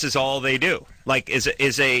women. This is all they do. Like as a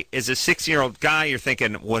 6-year-old guy, you're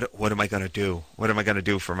thinking, what am I going to do? What am I going to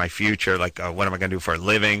do for my future? Like what am I going to do for a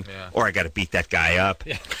living? Yeah. Or I got to beat that guy up.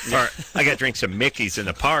 Yeah. Or I got to drink some Mickeys in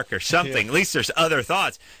the park or something. Yeah. At least there's other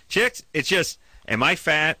thoughts. Chicks, it's just, am I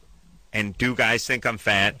fat? And do guys think I'm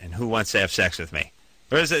fat? And who wants to have sex with me?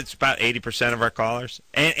 It's about 80% of our callers.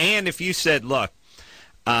 And if you said, look,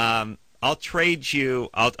 I'll trade you.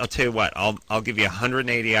 I'll tell you what. I'll give you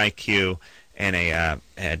 180 IQ and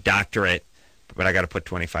a doctorate, but I got to put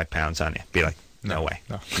 25 pounds on you. Be like, no way,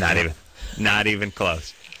 not even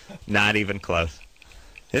close, not even close.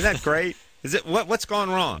 Isn't that great? Is it what's gone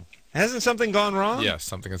wrong? Hasn't something gone wrong? Yes,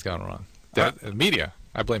 something has gone wrong. Media.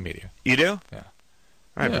 I blame media. You do? Yeah.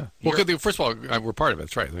 Right. Yeah. Well, first of all, we're part of it.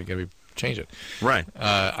 That's right. We got to change it. Right.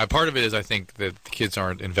 Part of it is I think that the kids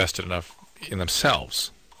aren't invested enough in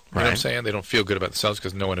themselves. You know what I'm saying? They don't feel good about themselves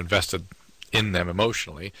because no one invested in them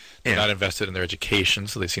emotionally. They're not invested in their education,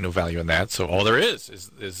 so they see no value in that. So all there is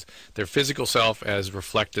their physical self as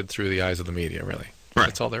reflected through the eyes of the media, really. Right.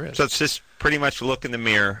 That's all there is. So it's just pretty much look in the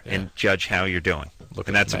mirror and judge how you're doing.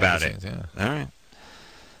 And that's about it. Yeah. All right.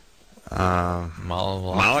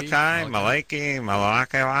 Malaki.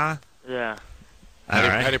 Yeah.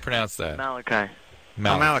 How do you pronounce that? Malachi.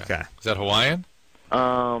 Malachi. Is that Hawaiian?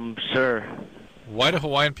 Sure. Why do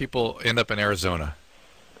Hawaiian people end up in Arizona?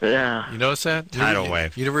 Yeah. You notice that? Tidal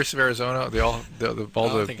wave. University of Arizona. They all the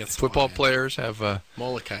football players have.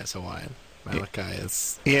 Molokai is Hawaiian. Malachi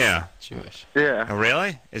is Jewish. Yeah. Oh,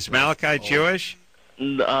 really? Is Malachi Jewish?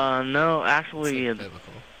 No, actually it's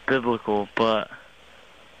biblical, but.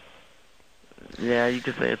 Yeah, you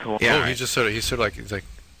could say it's Hawaiian. Yeah, he's sort of like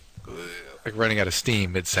running out of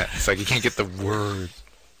steam mid-sentence. It's like he can't get the word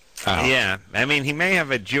out. Yeah, I mean, he may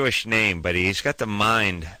have a Jewish name, but he's got the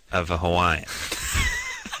mind of a Hawaiian.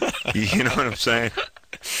 You know what I'm saying?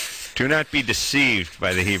 Do not be deceived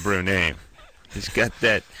by the Hebrew name. He's got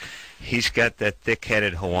that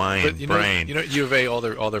thick-headed Hawaiian brain. U of A, all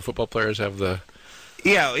their football players have the.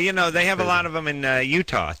 Yeah, they have a lot of them in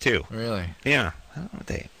Utah too. Really? Yeah.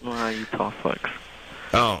 Utah sucks.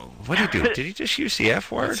 Oh, what did he do? Did he just use the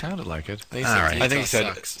F word? It sounded like it. All right. I think he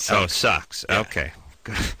said sucks. Oh, sucks. Yeah. Okay.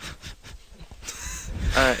 Good.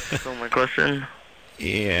 All right. So my question.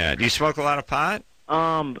 Yeah. Do you smoke a lot of pot?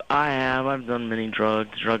 I have. I've done many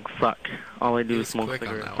drugs. Drugs suck. All I do is smoke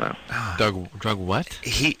cigarettes now. Drug what?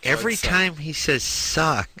 Every time he says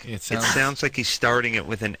suck, it sounds like he's starting it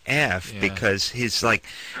with an F because his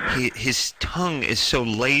tongue is so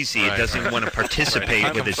lazy it doesn't want to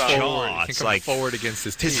participate with his jaw. It's like forward against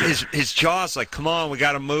his teeth. His jaw's like, come on, we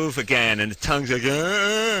got to move again, and the tongue's like,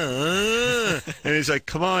 and he's like,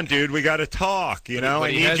 come on, dude, we got to talk.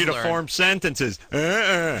 I need you to form sentences. He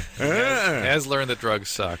has learned that drugs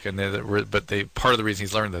suck, but part of the reason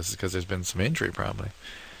he's learned this is because there's been some injury, probably.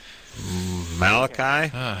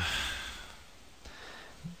 Malachi?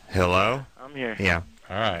 Hello? I'm here. Yeah.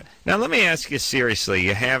 All right. Now, let me ask you seriously.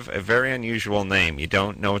 You have a very unusual name. You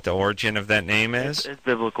don't know what the origin of that name is? It's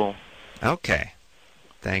biblical. Okay.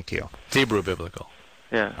 Thank you. Hebrew biblical.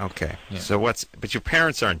 Yeah. Okay. Yeah. So but your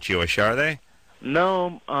parents aren't Jewish, are they?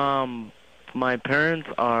 No. My parents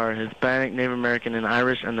are Hispanic, Native American, and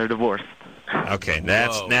Irish, and they're divorced. Okay,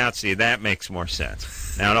 that makes more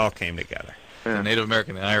sense. Now it all came together. Yeah. The Native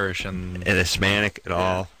American, the Irish, and Hispanic, it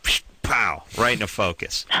all, pow, right into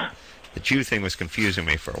focus. The Jew thing was confusing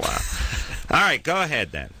me for a while. All right, go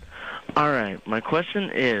ahead then. All right, my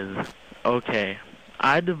question is, okay,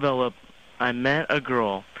 I met a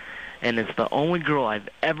girl, and it's the only girl I've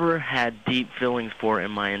ever had deep feelings for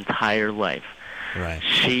in my entire life. Right.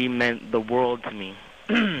 She meant the world to me.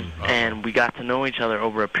 And we got to know each other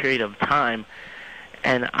over a period of time,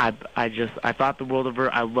 and I thought the world of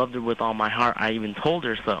her. I loved her with all my heart. I even told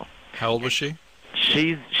her so. How old was she?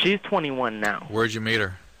 She's 21 now. Where'd you meet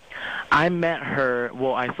her? I met her.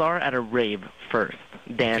 Well, I saw her at a rave first,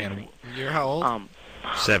 dancing. Okay, you're how old?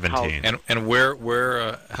 17. And where?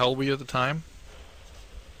 How old were you at the time?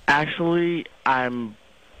 Actually, I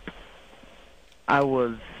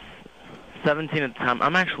was 17 at the time.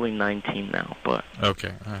 I'm actually 19 now, but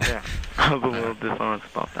okay. Right. Yeah, I was a little dishonest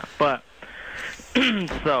about that. But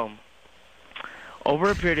so over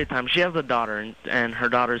a period of time, she has a daughter, and her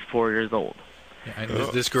daughter's 4 years old. And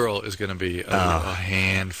this girl is going to be a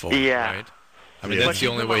handful, Yeah. right? I mean, Yeah. that's the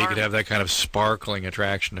only way you could have that kind of sparkling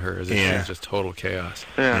attraction to her, is if she's just total chaos.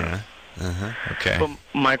 Yeah. Okay. But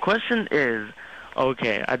my question is,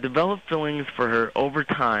 okay, I developed feelings for her over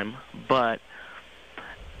time, but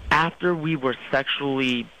after we were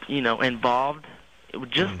sexually, involved,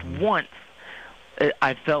 just once,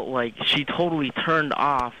 I felt like she totally turned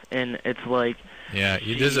off, and it's like... Yeah,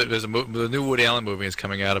 there's a the new Woody Allen movie is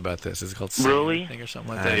coming out about this. It's called Really? Thing or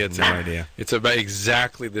something like I that. have no idea. It's about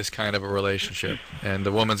exactly this kind of a relationship, and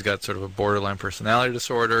the woman's got sort of a borderline personality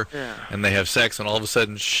disorder, and they have sex, and all of a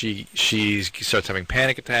sudden she starts having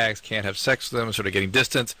panic attacks, can't have sex with them, sort of getting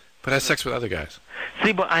distance, but has sex with other guys.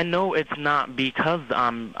 See, but I know it's not because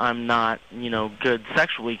I'm not, good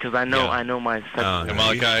sexually, because I know my sexual...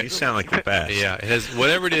 Malachi, you sound like the best. Yeah, it has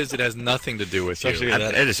whatever it is. It has nothing to do with you.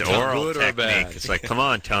 It is oral good or technique. bad. It's like, come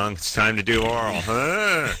on, tongue, it's time to do oral.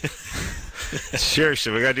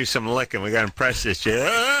 Seriously, we got to do some licking. We got to impress this chick.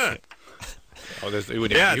 He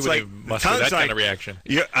wouldn't it's like even muster that kind of reaction.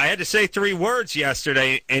 I had to say 3 words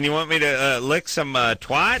yesterday, and you want me to lick some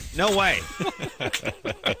twat? No way.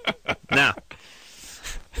 No.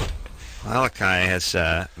 Malachi's,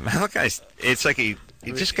 it's like he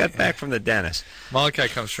just got back from the dentist. Malachi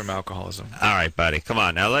comes from alcoholism. All right, buddy. Come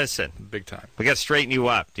on. Now listen. Big time. We got to straighten you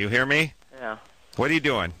up. Do you hear me? Yeah. What are you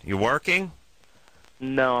doing? You working?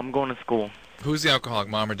 No, I'm going to school. Who's the alcoholic,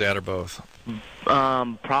 mom or dad or both?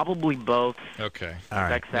 Probably both. Okay. All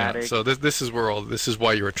right. Sex addict. So this is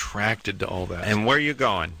why you're attracted to all that. And where are you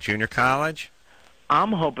going? Junior college?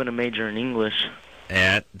 I'm hoping to major in English.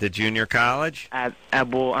 At the junior college?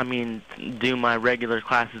 Do my regular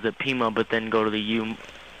classes at Pima, but then go to the U.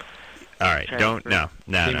 All right, no.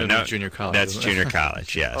 Junior college. That's junior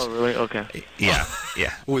college, yes. Oh, really? Okay. Yeah.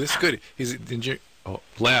 Oh, this is good. He's in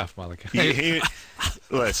laugh, Malachi.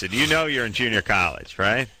 Listen, you're in junior college,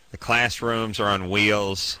 right? The classrooms are on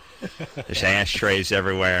wheels. There's ashtrays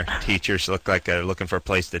everywhere. Teachers look like they're looking for a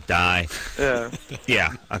place to die. Yeah.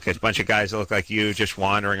 Yeah. Okay, a bunch of guys that look like you just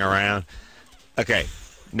wandering around. Okay,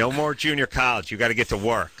 no more junior college. You got to get to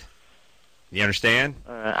work. You understand?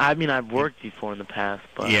 I've worked before in the past,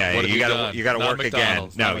 but you got to work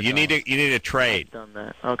again. No, you need a trade. I've done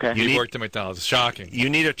that. Okay. You worked at McDonald's. It's shocking. You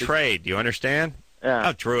need a trade. You understand? Yeah.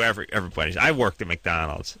 Oh, Drew, everybody's. I worked at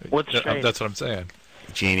McDonald's. What's trade? That's what I'm saying.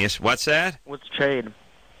 Genius. What's that? What's trade?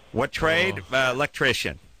 What trade?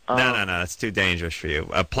 Electrician. No, that's too dangerous for you.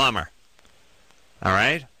 A plumber. All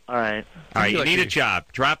right? All right. All right, you need a job.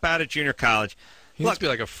 Drop out of junior college. He must be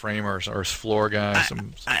like a framer or a floor guy.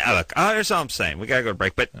 Look, here's all I'm saying. We got to go to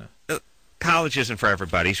break. But college isn't for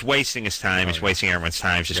everybody. He's wasting his time. He's wasting everyone's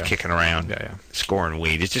time. He's just kicking around, scoring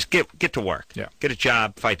weed. It's just get to work. Yeah. Get a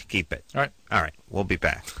job. Fight to keep it. All right. All right. We'll be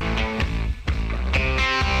back.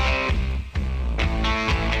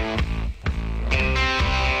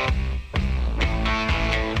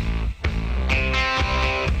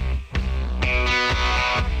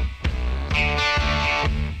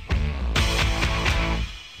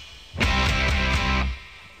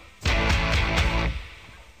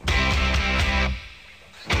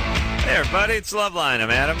 Hey, everybody, it's Loveline. I'm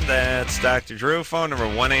Adam. That's Dr. Drew. Phone number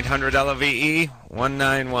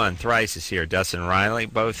 1-800-LOVE-191. Thrice is here. Dustin and Riley,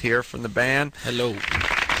 both here from the band. Hello.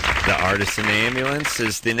 The Artist in the Ambulance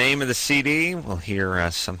is the name of the CD. We'll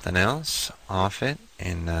hear something else off it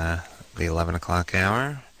in the 11 o'clock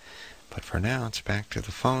hour. But for now, it's back to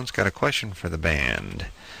the phones. Got a question for the band.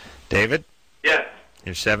 David? Yes.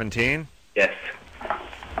 You're 17? Yes.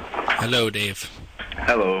 Hello, Dave.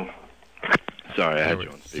 Hello. Sorry, I had you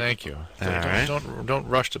on speaker. Thank you. All right. Don't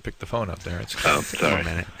rush to pick the phone up there. It's sorry. A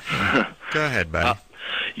minute. Go ahead, buddy.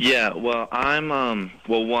 Yeah, well, I'm,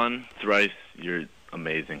 Thrice, you're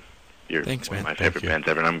amazing. You're Thanks, one man. of my favorite bands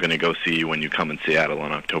ever, and I'm going to go see you when you come in Seattle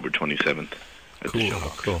on October 27th.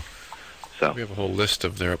 Cool. So we have a whole list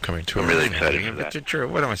of their upcoming tours. I'm really excited for that. Drew,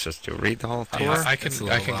 what am I supposed to do? Read the whole tour? I can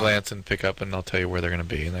glance and pick up, and I'll tell you where they're going to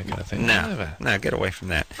be and that kind of thing. No, get away from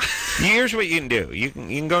that. Here's what you can do. You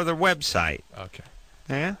can go to their website. Okay.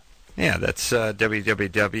 Yeah? Yeah, that's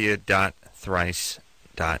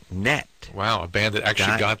www.thrice.net. Wow, a band that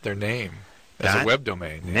actually got their name as a web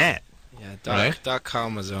domain. Net. Yeah,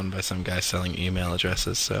 .com was owned by some guy selling email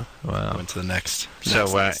addresses, so I went to the next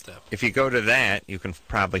step. If you go to that, you can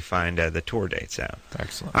probably find the tour dates out.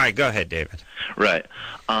 Excellent. All right, go ahead, David. Right.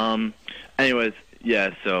 Anyways,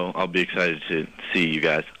 yeah, so I'll be excited to see you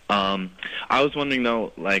guys. I was wondering,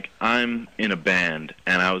 though, like, I'm in a band,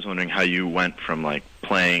 and I was wondering how you went from, like,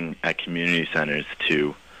 playing at community centers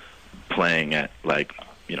to playing at, like,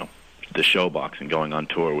 the Showbox and going on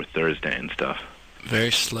tour with Thursday and stuff.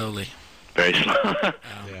 Very slowly. Very slow.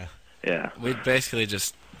 Yeah. Yeah. We basically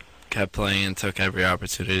just kept playing and took every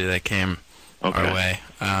opportunity that came our way.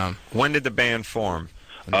 When did the band form?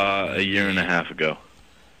 A year and a half ago.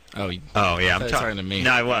 Oh yeah, I'm talking to me.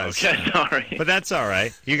 No, I was. Okay, sorry. But that's all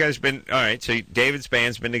right. You guys been all right. So David's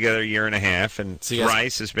band's been together a year and a half, and So you guys-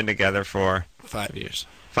 Thrice has been together for 5 years.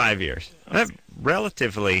 5 years.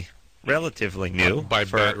 Relatively new by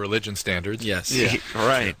Bad Religion standards. Yes. Yeah.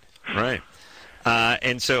 Right.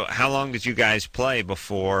 And so, how long did you guys play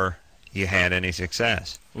before you had any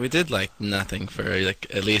success? We did like nothing for like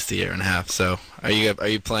at least a year and a half. So are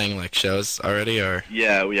you playing like shows already or?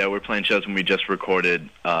 Yeah, we're playing shows, and we just recorded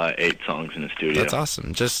 8 songs in the studio. That's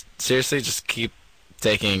awesome. Just seriously, just keep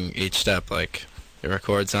taking each step. Like you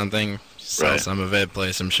record something, sell some of it,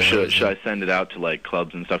 play some shows. Should I send it out to like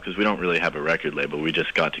clubs and stuff? Because we don't really have a record label. We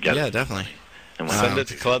just got together. Yeah, definitely. And Send it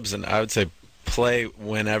to clubs, and I would say play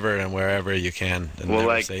whenever and wherever you can, and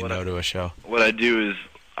never say no to a show. What I do is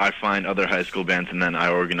I find other high school bands, and then I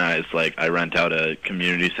organize, like, I rent out a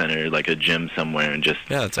community center, like a gym somewhere, and just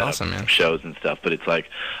that's awesome, man. Shows and stuff. But it's like,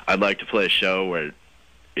 I'd like to play a show where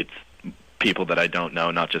it's people that I don't know,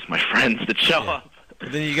 not just my friends that show up.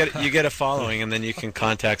 But then you get a following, and then you can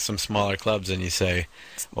contact some smaller clubs, and you say,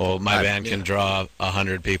 well, my band can draw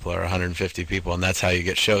 100 people or 150 people, and that's how you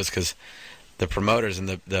get shows, because the promoters and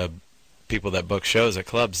the people that book shows at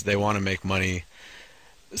clubs, they want to make money.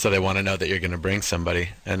 So they want to know that you're going to bring somebody,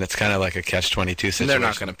 and it's kind of like a catch-22 situation. And they're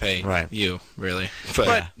not going to pay you, really.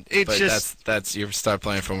 But it's just that's you start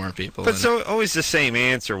playing for more people. But so always the same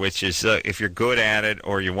answer, which is if you're good at it,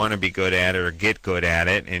 or you want to be good at it, or get good at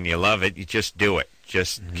it, and you love it, you just do it.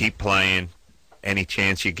 Just keep playing any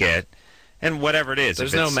chance you get, and whatever it is.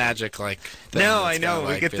 There's no magic like. No, I know.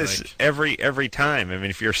 We get this every time. I mean,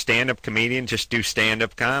 if you're a stand-up comedian, just do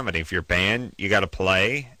stand-up comedy. If you're a band, you got to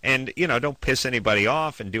play, and don't piss anybody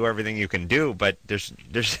off, and do everything you can do. But there's,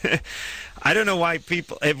 I don't know why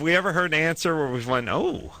people. Have we ever heard an answer where we've went,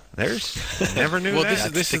 never knew well,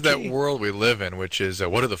 that. this is that world we live in, which is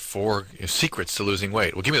what are the 4 secrets to losing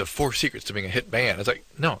weight? Well, give me the 4 secrets to being a hit band. It's like,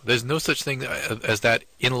 no, there's no such thing as that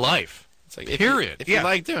in life. It's like, period. If you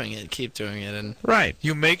like doing it, keep doing it. And right.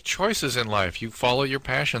 You make choices in life. You follow your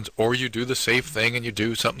passions, or you do the safe thing and you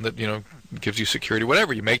do something that gives you security.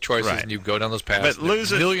 Whatever. You make choices and you go down those paths. But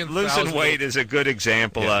losing weight is a good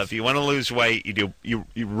example of you want to lose weight. You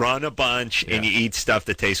run a bunch and you eat stuff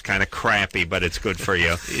that tastes kind of crappy, but it's good for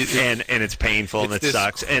you, and it's painful and it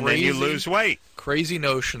sucks, and then you lose weight. Crazy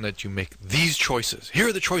notion that you make these choices. Here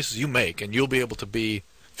are the choices you make, and you'll be able to be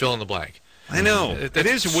fill in the blank. I know. It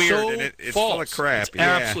is weird, so and it's false. full of crap. It's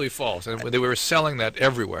absolutely false, and they were selling that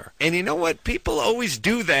everywhere. And you know what? People always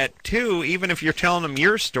do that, too, even if you're telling them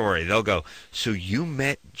your story. They'll go, so you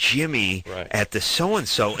met Jimmy at the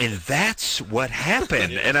so-and-so, and that's what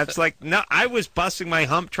happened. And it's like, no, I was busting my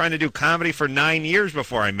hump trying to do comedy for 9 years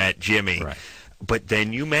before I met Jimmy. Right. But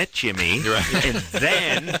then you met Jimmy, and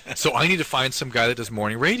then... So I need to find some guy that does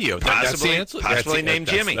morning radio. That's the answer. Possibly named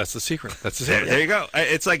Jimmy. That's the secret. That's the secret. There you go.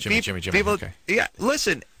 It's like Jimmy. people... Okay. Yeah,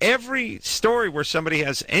 listen, every story where somebody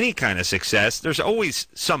has any kind of success, there's always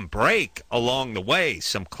some break along the way.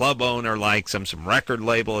 Some club owner likes him, some record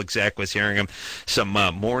label exec was hearing him, some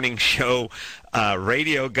morning show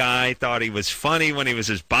radio guy thought he was funny when he was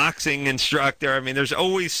his boxing instructor. I mean, there's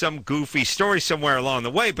always some goofy story somewhere along the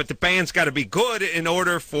way, but the band's got to be good in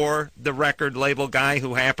order for the record label guy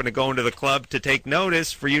who happened to go into the club to take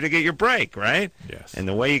notice for you to get your break, right? Yes. And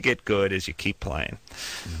the way you get good is you keep playing.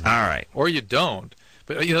 All right. Or you don't.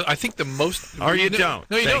 But I think the most... Or you don't.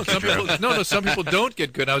 No, you don't. Some people don't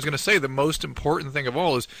get good. And I was going to say the most important thing of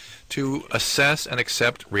all is to assess and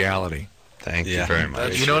accept reality. Thank you very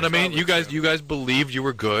much. You know what I mean? You guys believed you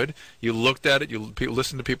were good. You looked at it. You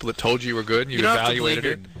listened to people that told you were good, and you evaluated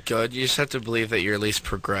it. Good. You just have to believe that you're at least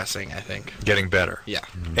progressing. I think getting better. Yeah.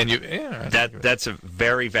 And that's a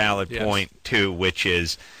very valid point too, which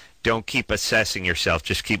is don't keep assessing yourself.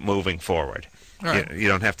 Just keep moving forward. Right. You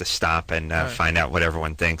don't have to stop and find out what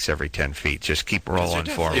everyone thinks every 10 feet. Just keep rolling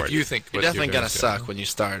forward. If you think you're definitely going to suck when you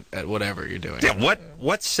start at whatever you're doing. Yeah, what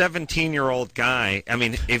 17-year-old guy, I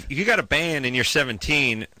mean, if you got a band and you're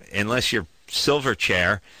 17, unless you're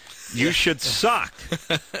Silverchair, you should suck.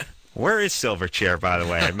 Where is Silverchair, by the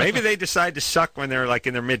way? Maybe they decide to suck when they're like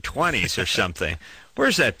in their mid-20s or something.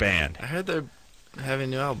 Where's that band? I heard they're having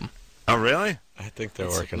a new album. Oh, really? I think they're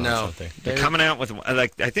working on something. They're coming out with I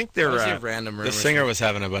think they're random the singer was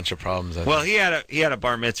having a bunch of problems. Well, he had a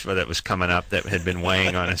bar mitzvah that was coming up that had been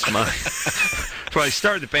weighing on his mind. Well, he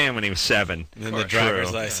started the band when he was 7. And then the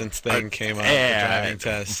driver's license thing came up, the driving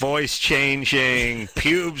test. Voice changing,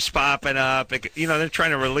 pubes popping up. You know, they're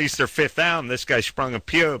trying to release their 5th album. This guy sprung a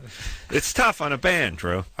pube. It's tough on a band,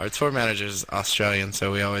 Drew. Our tour manager's Australian,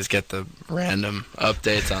 so we always get the random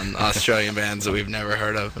updates on Australian bands that we've never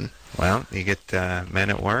heard of. And well, you get Men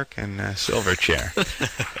at Work and Silverchair.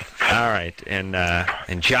 All right,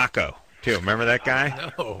 and Jocko, too. Remember that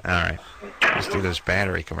guy? No. All right. Let's do those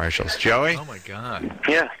battery commercials. Joey? Oh, my God.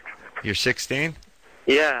 Yeah. You're 16?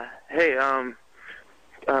 Yeah. Hey,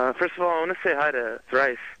 first of all, I want to say hi to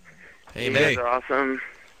Thrice. Hey, you man. guys are awesome.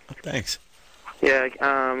 Thanks. Yeah,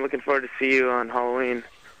 I'm looking forward to see you on Halloween.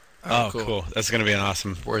 Oh, cool. That's going to be an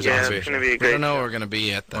awesome. Where's Yeah, Aussie? it's gonna be a We great don't know show. where we're going to be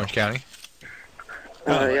yet, though. Orange County?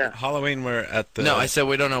 Yeah. Halloween, we're at the... No, I said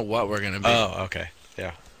we don't know what we're going to be. Oh, okay.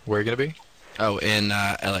 Yeah. Where are you going to be? Oh, in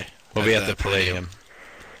L.A. We'll be at the Palladium.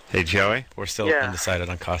 Hey, Joey? We're still Yeah. undecided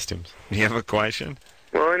on costumes. You have a question?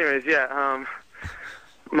 Well, anyways, yeah.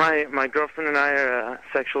 My girlfriend and I are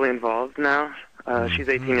sexually involved now. She's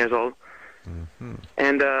 18 years old.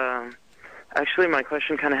 And actually, my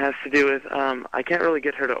question kind of has to do with I can't really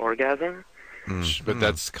get her to orgasm. But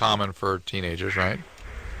that's common for teenagers, right?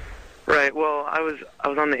 Right. Well, I was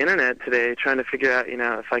on the internet today trying to figure out,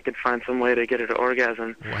 if I could find some way to get her to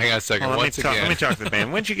orgasm. Well, hang on a second. Well, Once let again, me talk to the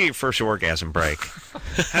band. When did you get your first orgasm break?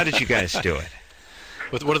 How did you guys do it?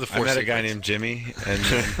 what are the I four met a secrets? guy named Jimmy, and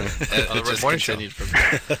On the just morning show. continued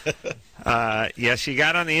from there. Yes, you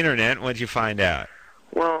got on the internet. What did you find out?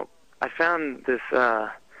 Well, I found this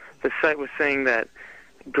site was saying that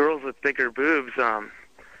girls with bigger boobs,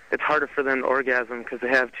 it's harder for them to orgasm because they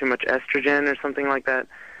have too much estrogen or something like that.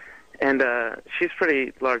 And she's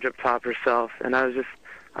pretty large up top herself, and I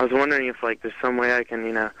was wondering if there's some way I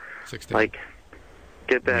can 16.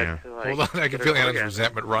 get that. Yeah. To, Hold on, I can get feel her Adam's orgasm.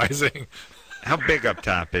 resentment rising. How big up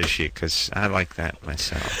top is she? Because I like that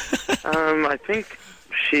myself. I think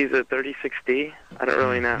she's a 36D. I don't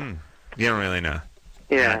really know. You don't really know?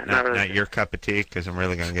 Yeah, Not really. not your cup of tea, because I'm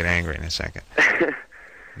really going to get angry in a second.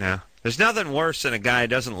 No? There's nothing worse than a guy who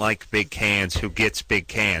doesn't like big cans who gets big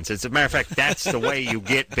cans. As a matter of fact, that's the way you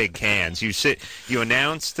get big cans. You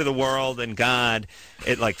announce to the world and God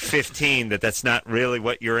at 15 that that's not really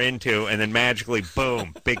what you're into, and then magically,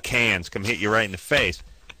 boom, big cans come hit you right in the face.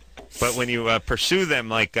 But when you pursue them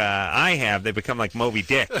like I have, they become like Moby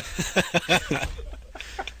Dick. The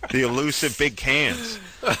elusive big cans.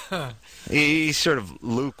 He's sort of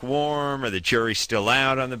lukewarm, or the jury's still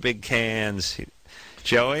out on the big cans.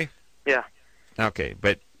 Joey? Yeah. Okay,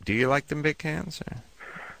 but do you like them big cans? Or?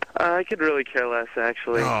 I could really care less,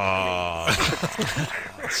 actually. Oh.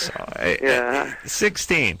 Yeah.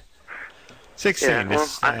 16. 16. Yeah, well,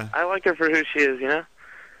 is, I like her for who she is,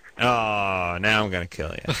 Oh, now I'm going to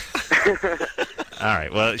kill you. All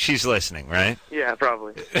right, well, she's listening, right? Yeah,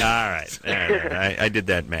 probably. All right. I did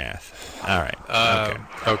that math. All right.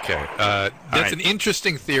 Okay. That's an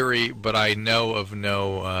interesting theory, but I know of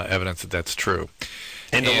no evidence that that's true.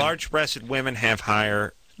 And the large-breasted women have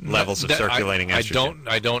higher levels of circulating estrogen.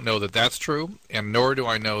 I don't know that that's true, and nor do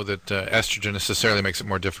I know that estrogen necessarily makes it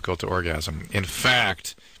more difficult to orgasm. In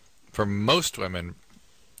fact, for most women,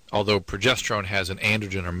 although progesterone has an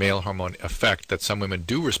androgen or male hormone effect that some women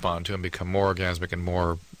do respond to and become more orgasmic and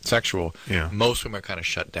more sexual, most women are kind of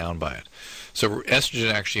shut down by it. So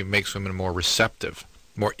estrogen actually makes women more receptive,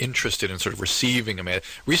 more interested in sort of receiving a man.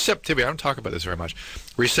 Receptivity, I don't talk about this very much.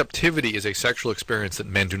 Receptivity is a sexual experience that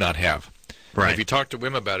men do not have. Right. And if you talk to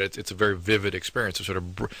women about it, it's a very vivid experience.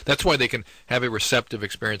 That's why they can have a receptive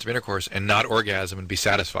experience of intercourse and not orgasm and be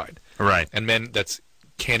satisfied. Right. And men,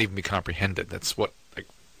 can't even be comprehended. That's what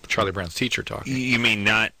Charlie Brown's teacher talking. You mean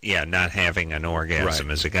not having an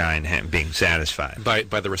orgasm as a guy and being satisfied by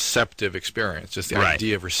the receptive experience, just the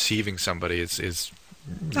idea of receiving somebody is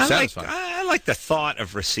satisfying. I like the thought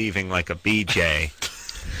of receiving like a BJ,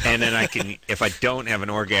 and then I can, if I don't have an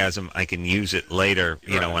orgasm, I can use it later,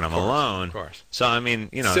 when I'm alone. Of course. So I mean,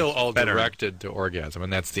 still all better. directed to orgasm,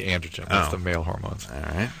 and that's the androgen. That's the male hormones.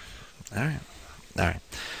 All right.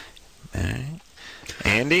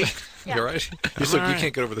 Andy. Yeah. You're right. You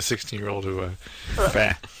can't get over the 16-year-old who.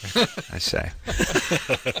 Fat. I say.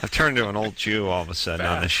 I've turned to an old Jew all of a sudden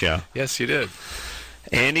on this show. Yes, you did.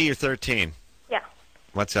 Andy, you're 13. Yeah.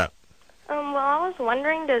 What's up? Well, I was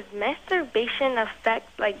wondering, does masturbation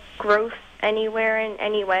affect growth anywhere in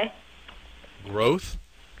any way? Growth?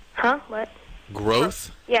 Huh? What? Growth?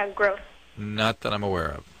 Yeah, growth. Not that I'm aware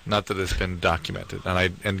of. Not that it's been documented.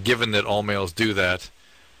 And given that all males do that,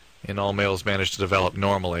 and all males manage to develop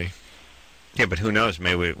normally. Yeah, but who knows?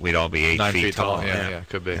 Maybe we'd all be 8 feet tall. Yeah,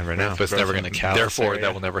 could be. Never know. But it's never going to. Therefore,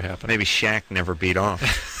 that will never happen. Maybe Shaq never beat off.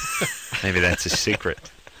 Maybe that's his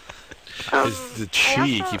secret. The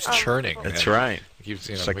chi keeps churning. That's right. It keeps,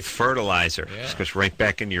 it's like fertilizer. It just goes right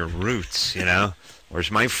back into your roots, you know?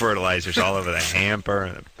 Whereas my fertilizer's all over the hamper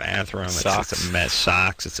and the bathroom. It's a mess.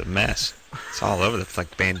 Socks. It's a mess. It's all over. It's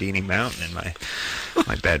like Bandini Mountain in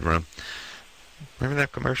my bedroom. Remember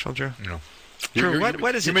that commercial, Drew? No. Drew,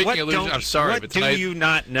 what is you're it? Making illusions. I'm sorry, what but do tonight, you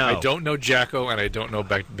not know? I don't know Jacko, and I don't know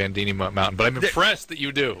Bandini Mountain, but I'm impressed that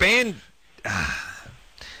you do.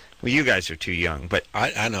 Well, you guys are too young, but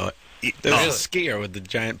I know it. There's a skier with the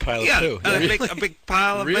giant pile of poo. A big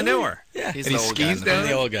pile of manure. Yeah, He's and he the old skis guy. down.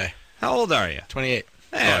 The old guy. How old are you? 28.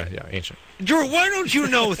 Yeah, ancient. Drew, why don't you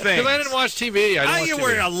know things? Because I didn't watch TV. You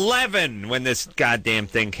were 11 when this goddamn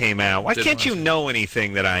thing came out. Why can't you know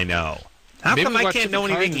anything that I know? How Maybe come we I watch can't know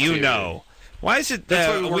different anything kinds of you TV. know? Why is it That's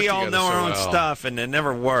why that we work we all together know so our own well. stuff and it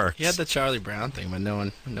never works? He had the Charlie Brown thing, but no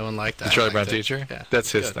one liked that. The Charlie I Brown liked it. teacher? Yeah.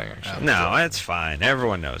 That's his Good. thing, actually. No, that's fine.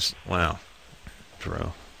 Everyone knows. Well,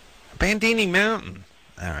 Drew. Bandini Mountain.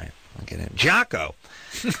 All right, I'll get in. Jocko.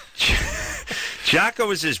 Jocko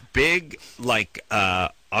is this big, like,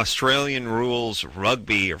 Australian rules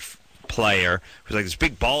rugby player who's like this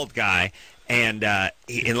big bald guy. And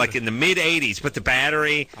in the mid '80s, but the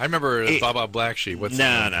battery. I remember Baba Black Sheep. What's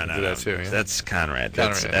no. That too, yeah? That's Conrad.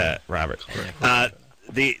 That's Robert.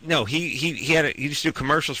 He used to do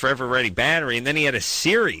commercials for Ever Ready Battery, and then he had a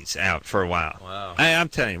series out for a while. Wow. I'm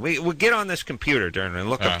telling you, we'll get on this computer during and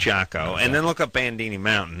look up Jocko, and then look up Bandini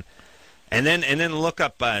Mountain, and then look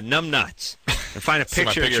up Numb Nuts and find a See my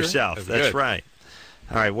picture of picture? yourself. That's That's good. right.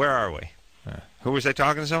 All right, where are we? Who was I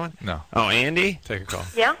talking to? Someone? No. Oh, Andy? Take a call.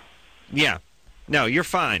 Yeah. Yeah. No, you're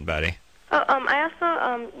fine, buddy. I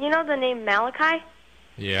also, you know the name Malachi?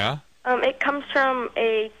 Yeah. It comes from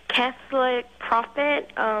a Catholic prophet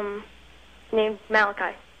named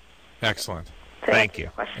Malachi. Excellent. Thank you.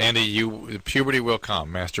 Andy, puberty will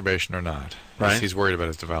come, masturbation or not. Right. He's worried about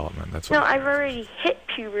his development. That's No, what. I've already hit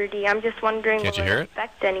puberty. I'm just wondering Can't will you hear it it?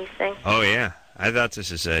 affect anything. Oh, yeah. I thought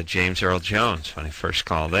this was James Earl Jones when he first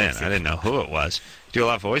called in. I didn't know who it was. Do a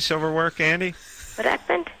lot of voiceover work, Andy? What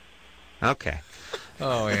happened? Okay.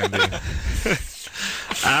 Oh, Andy.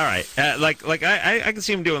 All right. I can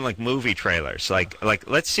see him doing like movie trailers. Like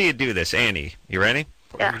let's see you do this, Andy. You ready?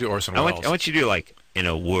 Yeah. You do Orson I Welles. want you to do like in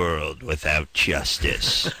a world without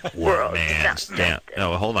justice. One man stands.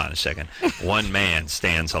 No, hold on a second. One man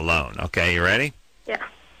stands alone. Okay, you ready? Yeah.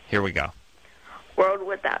 Here we go. World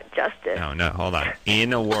without justice. No, hold on.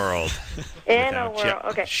 In a world. In a world,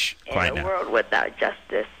 okay. quiet In a now. world without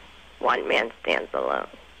justice, one man stands alone.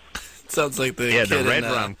 Sounds like the Yeah, kid the Red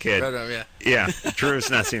in, Rum kid. Red Rum, yeah. Yeah, Drew's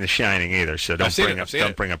not seen The Shining either, so don't seen bring it, up I've seen don't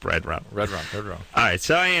it. bring up Red Rum. Red Rum. All right,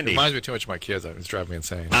 so Andy. Reminds me too much of my kids. It's driving me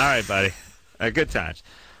insane. All right, buddy. Good times.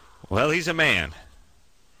 Well, he's a man.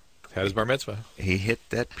 Had his bar mitzvah. He hit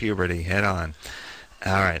that puberty head on.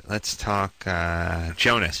 All right, let's talk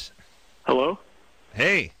Jonas. Hello?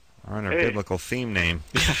 Hey, we're on our Hey. biblical theme name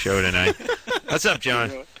show tonight. What's up,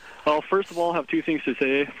 John? Well, first of all, I have two things to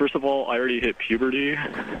say. First of all, I already hit puberty.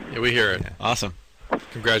 Yeah, we hear it. Awesome.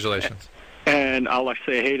 Congratulations. And I'd like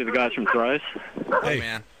to say hey to the guys from Thrice. Hey,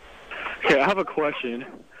 man. Okay, I have a question.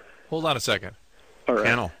 Hold on a second. All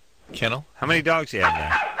right. Kennel? How many dogs do you have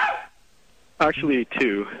there? Actually,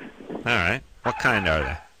 two. All right. What kind are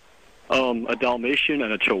they? A Dalmatian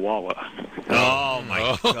and a Chihuahua. Oh, my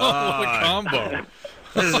God. What a combo.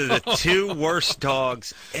 Those are the two worst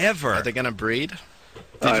dogs ever. Are they going to breed?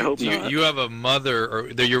 I hope not. You have a mother,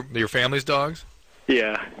 or they're your family's dogs?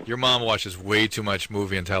 Yeah. Your mom watches way too much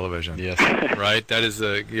movie and television. Yes. Right? That is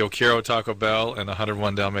Kiro Taco Bell and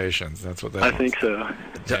 101 Dalmatians. That's what that is. I think so.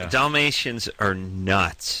 Yeah. Dalmatians are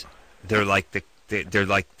nuts. They're like the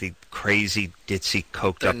crazy ditzy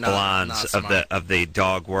coked up blondes of the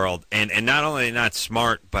dog world, and not only are they not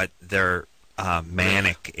smart, but they're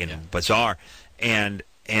manic and bizarre, and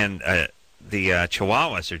the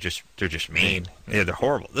Chihuahuas are just mean. Yeah, they're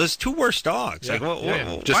horrible. Those two worst dogs. Yeah, Like,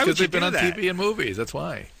 yeah. why Just would because you they've been do on that? TV and movies. That's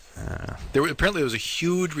why. Apparently, there was a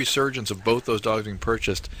huge resurgence of both those dogs being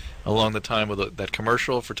purchased along the time with that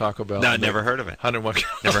commercial for Taco Bell. No, never heard of it. 101.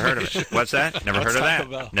 Never heard of it. What's that? Never What's heard of Taco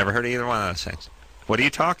that. Bell? Never heard of either one of those things. What are you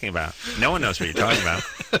talking about? No one knows what you're talking about.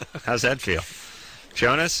 How's that feel?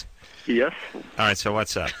 Jonas? Yes. All right, so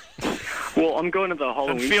what's up? Well, I'm going to the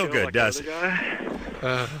Halloween Doesn't feel show. good, like does the it?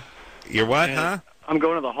 other guy. You're what, And huh? I'm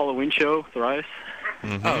going to the Halloween show, Thrice.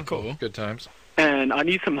 Mm-hmm. Oh, cool. Good times. And I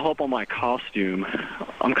need some help on my costume.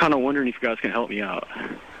 I'm kind of wondering if you guys can help me out.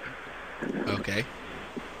 Okay.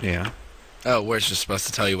 Yeah. Oh, we're just supposed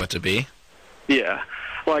to tell you what to be? Yeah.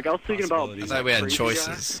 Like, I was thinking about... I thought we had crazy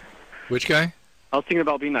choices. Which guy? I was thinking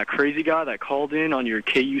about being that crazy guy that called in on your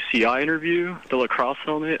KUCI interview, the lacrosse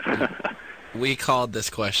helmet. We called this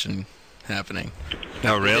question happening.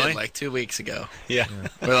 Oh, We really? did, like 2 weeks ago. Yeah.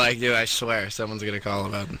 We're like, dude, I swear, someone's going to call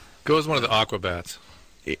about it. Go as one of the Aquabats.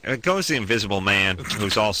 It goes the Invisible Man,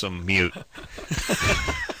 who's also mute.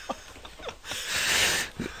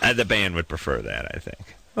 The band would prefer that, I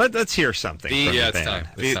think. Let's hear something from the band.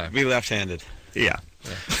 Be left-handed. Yeah.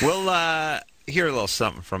 We'll hear a little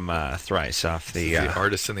something from Thrice off the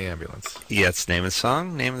Artist in the Ambulance. Yeah, it's name of the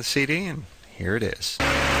song, name of the CD, and here it is.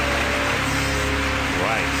 Thrice,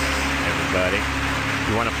 everybody. If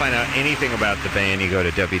you want to find out anything about the band, you go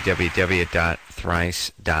to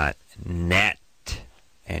www.thrice.net,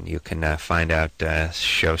 and you can find out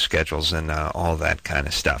show schedules and all that kind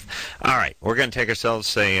of stuff. All right, we're going to take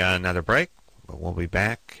ourselves another break, but we'll be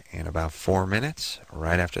back in about 4 minutes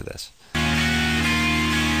right after this.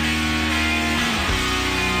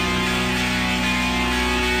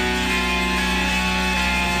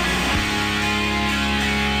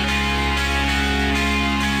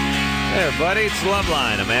 Hey everybody, it's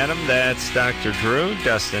Loveline. I'm Adam. That's Dr. Drew.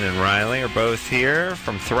 Dustin and Riley are both here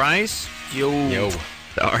from Thrice. Yo.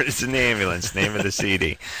 The Artist in the Ambulance, name of the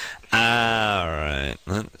CD. All right,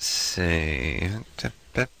 let's see.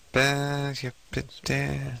 Let's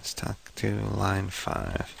talk to line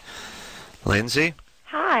 5. Lindsay?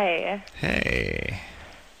 Hi. Hey.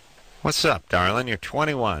 What's up, darling? You're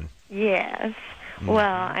 21. Yes.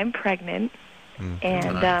 Well, I'm pregnant,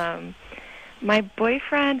 and Nice. my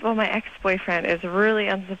boyfriend, well, my ex-boyfriend is really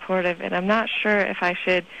unsupportive, and I'm not sure if I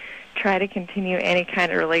should try to continue any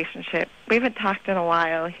kind of relationship. We haven't talked in a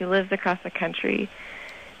while. He lives across the country,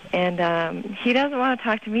 and he doesn't want to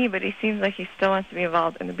talk to me, but he seems like he still wants to be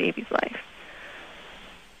involved in the baby's life.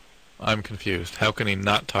 I'm confused. How can he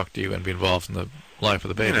not talk to you and be involved in the life of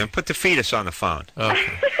the baby? You know, put the fetus on the phone.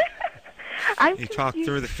 Okay. You talk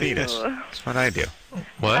through the fetus. That's what I do.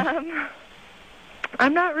 What?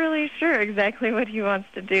 I'm not really sure exactly what he wants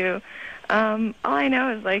to do. All I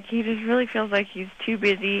know is, like, he just really feels like he's too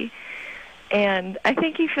busy, and I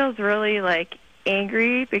think he feels really, like,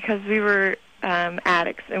 angry because we were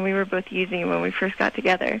addicts, and we were both using when we first got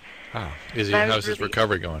together. Oh. How's his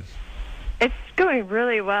recovery going? It's going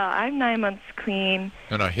really well. I'm 9 months clean.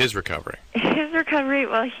 No, his recovery. His recovery,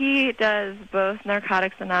 well, he does both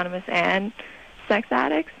Narcotics Anonymous and Sex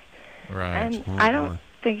Addicts. Right. And I don't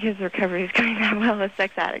think his recovery is going that well with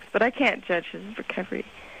sex addicts, but I can't judge his recovery.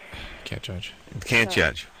 Can't judge. Can't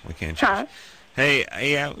judge. We can't judge. Huh? Hey,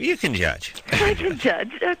 yeah, you can judge. I can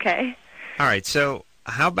judge. Okay. All right, so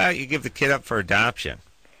how about you give the kid up for adoption?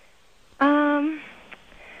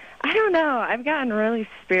 I don't know. I've gotten really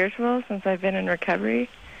spiritual since I've been in recovery.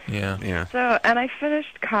 Yeah. So, and I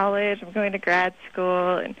finished college. I'm going to grad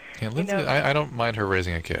school, and Yeah, Lindsay, I don't mind her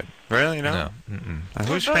raising a kid. Really? No? No. Mm-mm.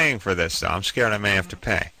 Who's paying for this, though? I'm scared I may have to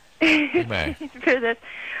pay. You may. for this.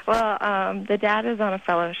 Well, the dad is on a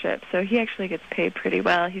fellowship, so he actually gets paid pretty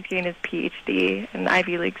well. He's getting his PhD in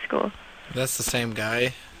Ivy League school. That's the same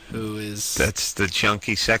guy who is... That's the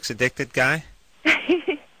chunky, sex-addicted guy?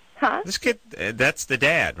 Huh? This kid, that's the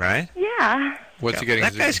dad, right? Yeah. What's he getting?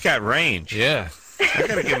 That guy's got range. Yeah. I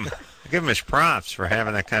gotta give him his props for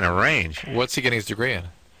having that kind of range. What's he getting his degree in?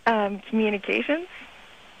 Communications.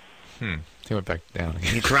 He went back down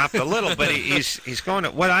again. He dropped a little, but he's going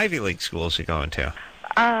to... What Ivy League school is he going to?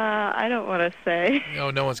 I don't want to say.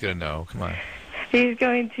 No one's going to know. Come on. He's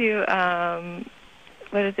going to,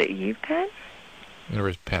 what is it, UPenn?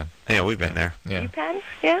 University of Penn. Yeah, we've been there. Yeah. UPenn?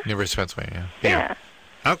 Yeah? University of Pennsylvania. Yeah.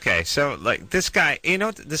 Okay, so, like, this guy... You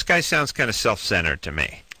know, this guy sounds kind of self-centered to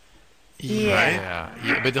me. Yeah.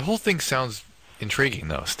 Yeah, but the whole thing sounds intriguing,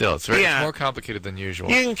 though, still. It's it's more complicated than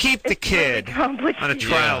usual. You can keep the kid on a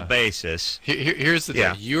trial basis. Here's the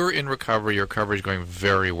thing. You're in recovery. Your recovery is going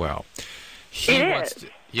very well. It is.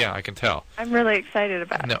 Yeah, I can tell. I'm really excited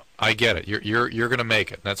about it. No, I get it. You're going to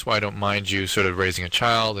make it. That's why I don't mind you sort of raising a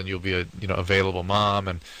child, and you'll be a available mom,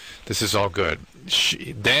 and this is all good.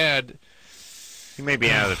 Dad, he may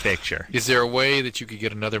be out of the picture. Is there a way that you could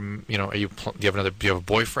get another? Do you have a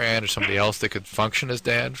boyfriend or somebody else that could function as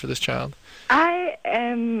dad for this child?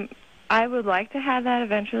 I would like to have that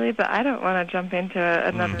eventually, but I don't want to jump into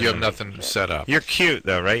another. You have nothing set up. You're cute,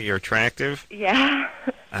 though, right? You're attractive? Yeah.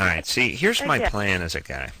 All right. See, here's my plan as a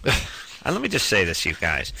guy. Let me just say this, you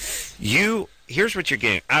guys. Here's what you're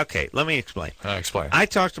getting. Okay, let me explain. Explain. I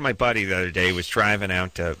talked to my buddy the other day. He was driving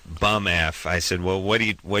out to Bum F. I said, well, what are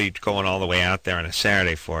you going all the way out there on a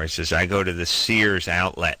Saturday for? He says, I go to the Sears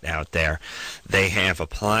outlet out there. They have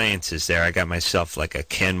appliances there. I got myself like a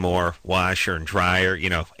Kenmore washer and dryer,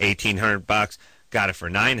 $1,800. Got it for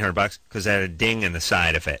 $900 because it had a ding in the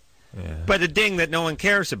side of it. but a ding that no one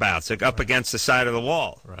cares about. It's like up against the side of the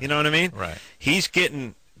wall. You know what I mean? Right. He's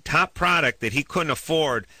getting top product that he couldn't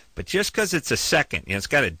afford, but just because it's a second, it's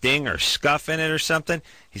got a ding or scuff in it or something,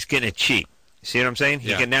 he's getting it cheap. You see what I'm saying?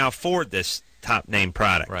 He can now afford this top name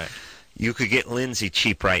product. Right. You could get Lindsay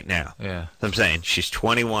cheap right now. Yeah. I'm saying she's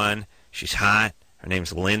 21, she's hot. Her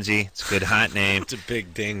name's Lindsay. It's a good hot name. It's a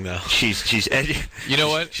big ding, though. You know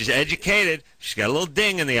what? She's educated. She's got a little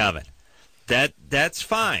ding in the oven. That's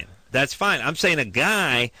fine. That's fine. I'm saying a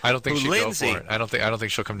guy. I don't think she'll Lindsay, go for it. I don't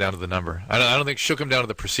think she'll come down to the number. I don't think she'll come down to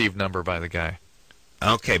the perceived number by the guy.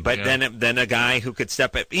 Okay, but then a guy who could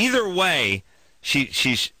step up. Either way,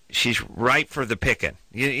 she's ripe for the picking.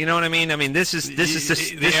 You know what I mean? I mean, this is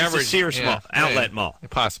the average Sears mall, outlet mall.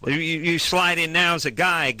 Possibly. You slide in now as a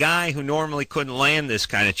guy who normally couldn't land this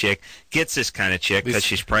kind of chick gets this kind of chick because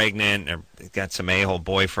she's pregnant or got some a-hole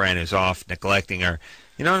boyfriend who's off neglecting her.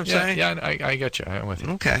 You know what I'm saying? Yeah, I get you. I'm with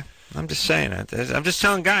you. Okay. I'm just saying it. I'm just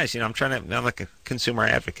telling guys, I'm like a consumer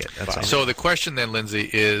advocate. That's all. So the question then, Lindsay,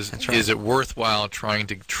 is it worthwhile trying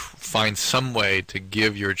to find some way to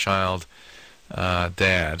give your child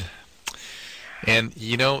dad? And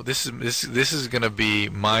this is going to be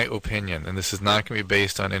my opinion, and this is not going to be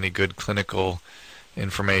based on any good clinical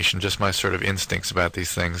information, just my sort of instincts about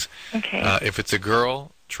these things. Okay. If it's a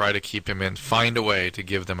girl, try to keep him in. Find a way to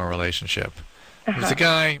give them a relationship. If it's a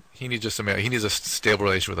guy, he needs a stable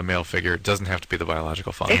relationship with a male figure. It doesn't have to be the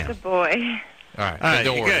biological father. It's a boy. All right.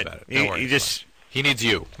 Don't worry good. about it. Don't worry. He needs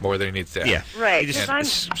you more than he needs dad. Yeah. Right. You just I'm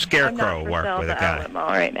scarecrow not for work sale with at a the guy. outlet mall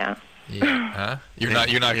right now. Yeah. Huh? You're not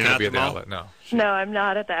going to be at the outlet. No. No, I'm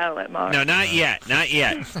not at the outlet mall. No, not yet. Not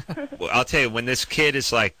yet. Well, I'll tell you, when this kid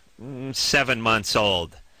is like 7 months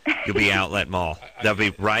old, you'll be outlet mall. That'll be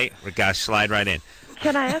right. We got to slide right in.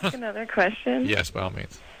 Can I ask another question? Yes, by all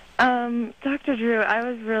means. Dr. Drew, I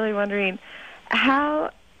was really wondering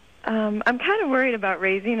how. I'm kind of worried about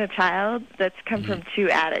raising a child that's come from two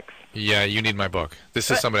addicts. Yeah, you need my book.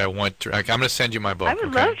 This is somebody I want to. I'm going to send you my book. I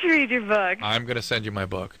would love to read your book. I'm going to send you my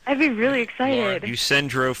book. I'd be really excited. You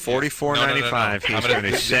send Drew $44.95. He's going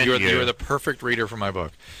to send you. You're the perfect reader for my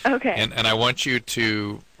book. Okay. And I want you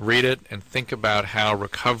to read it and think about how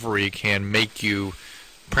recovery can make you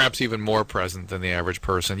perhaps even more present than the average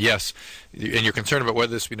person. Yes, and you're concerned about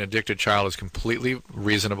whether this be an addicted child is completely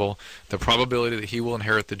reasonable. The probability that he will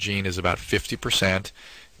inherit the gene is about 50%.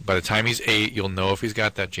 By the time he's 8, you'll know if he's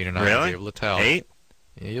got that gene or not. Really? You'll be able to tell. 8?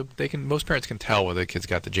 Yeah, most parents can tell whether the kid's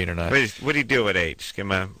got the gene or not. What do you do at 8? Just give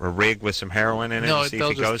him a rig with some heroin in it and see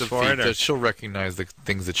if he goes for it? Or? She'll recognize the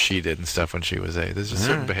things that she did and stuff when she was 8. There's a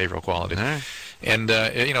certain behavioral quality. Right. And,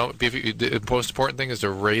 the most important thing is to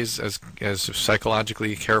raise as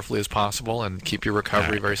psychologically carefully as possible and keep your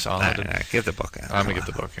recovery very solid. All right. Give the book out. I'm going to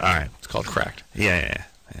give the book out. All right. It's called Cracked. Yeah.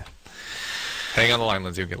 Hang on the line,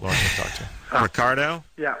 Lindsay. We'll get Lauren to talk to you. Ricardo?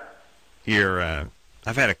 Yeah.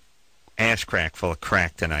 I've had a ass crack full of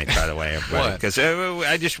crack tonight, by the way. What? Because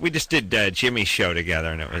we just did Jimmy's show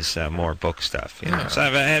together, and it was more book stuff. You know? Yeah. So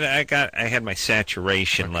I had my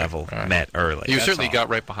saturation level met early. You That's certainly all. got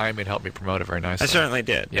right behind me and helped me promote it very nicely. I certainly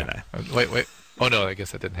did. Yeah. Didn't I? Wait. Oh, no, I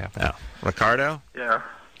guess that didn't happen. No. Ricardo? Yeah.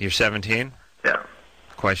 You're 17? Yeah.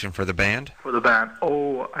 Question for the band? For the band.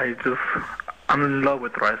 Oh, I'm in love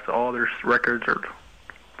with Thrice. All their records are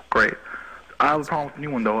great. I have a problem with the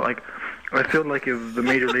new one, though. Like, I feel like if the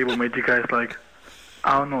major label made you guys, like,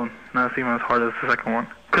 I don't know, not seem as hard as the second one.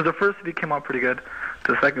 Because the first CD came out pretty good.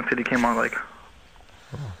 The second CD came out, like,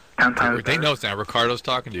 10 times They better. know now. Ricardo's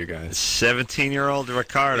talking to you guys. 17-year-old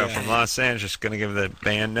Ricardo from Los Angeles going to give the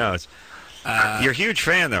band notes. You're a huge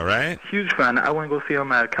fan, though, right? Huge fan. I went to go see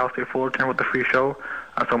him at Cal State Fullerton with the free show.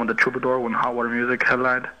 I saw him with the Troubadour when Hot Water Music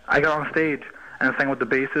headlined. I got on stage and sang with the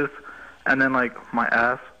bassist, and then, like, my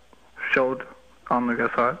ass showed on the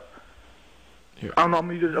guitar. I don't know,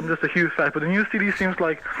 I'm just a huge fan. But the new CD seems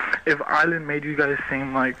like if Island made you guys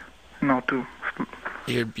sing, like, to...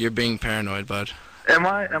 You're being paranoid, bud. Am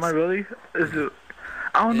I really? Is it...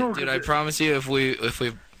 I don't know. Dude, I promise you, if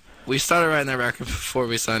we started writing that record before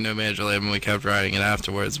we signed to a major label, and we kept writing it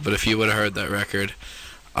afterwards. But if you would have heard that record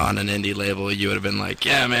on an indie label, you would have been like,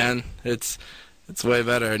 "Yeah, man, it's way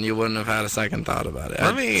better," and you wouldn't have had a second thought about it.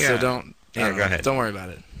 So don't. Go ahead. Don't worry about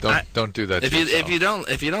it. Don't do that.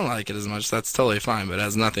 If you don't like it as much, that's totally fine. But it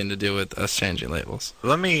has nothing to do with us changing labels.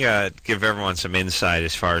 Let me give everyone some insight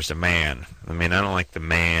as far as the man. I mean, I don't like the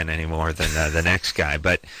man any more than the next guy,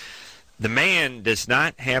 but the man does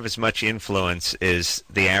not have as much influence as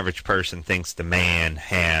the average person thinks the man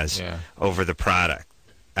has over the product.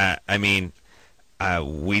 I mean,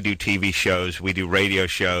 we do TV shows, we do radio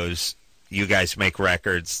shows. You guys make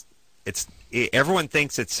records. Everyone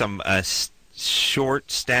thinks it's some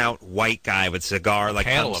short, stout, white guy with a cigar like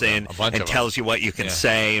panel comes of them, in a bunch and of tells them. you what you can Yeah.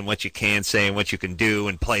 say and what you can't say and what you can do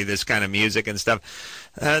and play this kind of music and stuff.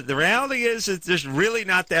 The reality is that there's really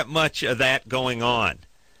not that much of that going on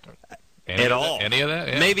at all. Any of that?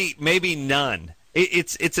 Yeah. Maybe none.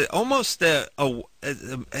 It's almost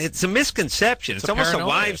it's a misconception. It's a almost paranoia. a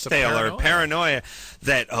wives' It's a tale or a paranoia. paranoia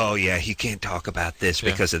that he can't talk about this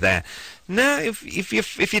because of that. No,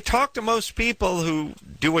 if you talk to most people who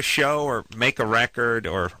do a show or make a record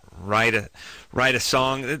or write a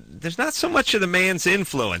song, there's not so much of the man's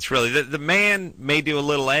influence really. The man may do a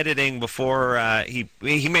little editing before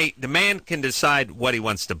the man can decide what he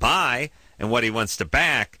wants to buy and what he wants to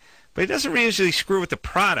back. But he doesn't usually screw with the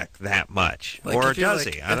product that much, Like, or if you're, does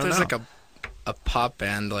like, he? if I don't there's know. like a pop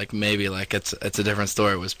band, like maybe like it's a different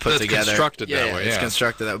story. It was put It's together, constructed that way, It's yeah.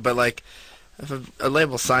 constructed that way. But like, if a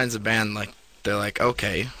label signs a band, like they're like,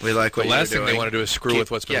 okay, we like what The you're last thing doing. they want to do is screw with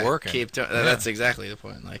what's been working. Keep doing. Yeah. That's exactly the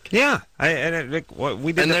point. Like, yeah,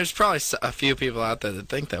 we did. And there's probably a few people out there that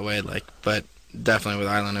think that way. Like, but definitely with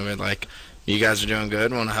Island of It, like, you guys are doing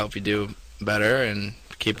good. Want to help you do better and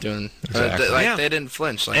keep doing. Exactly. They didn't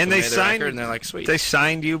flinch. Like, and we they made the signed, record and they're like, sweet. They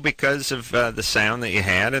signed you because of the sound that you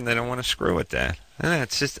had, and they don't want to screw with that.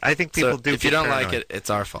 It's just, I think people do. If you get don't paranoid. like it,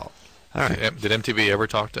 it's our fault. All right. Did MTV ever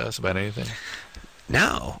talk to us about anything?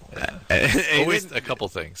 No. Always a couple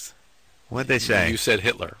things. What'd they say? You said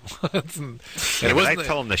Hitler. And I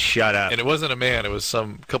told them to shut up. And it wasn't a man. It was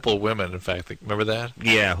some couple of women, in fact. Remember that?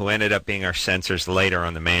 Yeah, who ended up being our censors later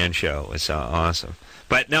on the Man Show. It was awesome.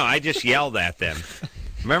 But no, I just yelled at them.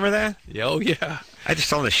 Remember that? Oh, yeah. I just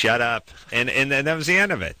told them to shut up, and then that was the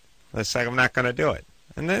end of it. It's like, I'm not going to do it.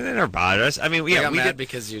 And then they never bothered us. I mean, We yeah, got we mad did.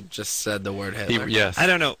 because you just said the word Hitler. Yes. I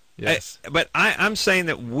don't know. Yes. But I'm saying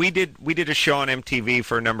that we did a show on MTV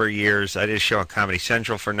for a number of years. I did a show on Comedy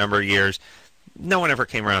Central for a number of years. No one ever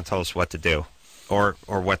came around and told us what to do or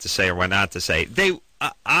what to say or what not to say. They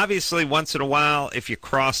obviously, once in a while, if you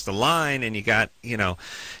crossed the line and you got,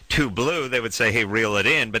 too blue, they would say, hey, reel it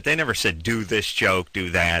in. But they never said, do this joke, do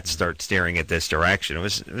that, start steering it this direction. It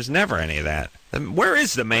was never any of that. Where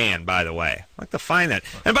is the man, by the way? I'd like to find that.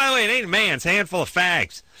 And by the way, it ain't a man. It's a handful of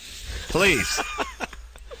fags. Please.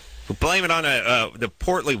 Blame it on the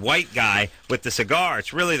portly white guy with the cigar.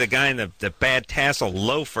 It's really the guy in the bad tassel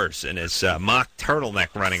loafers and his mock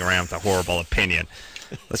turtleneck running around with a horrible opinion.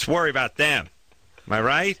 Let's worry about them. Am I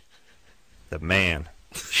right? The man.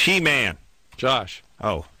 She-man. Josh.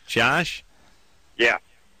 Oh, Josh? Yeah.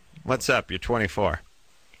 What's up? You're 24.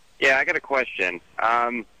 Yeah, I got a question.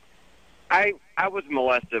 I was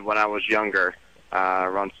molested when I was younger,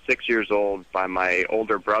 around 6 years old, by my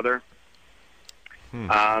older brother.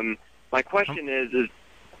 My question is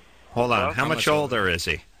Hold on. Hello? How much older is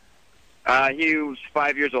he? he was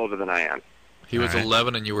 5 years older than I am. He was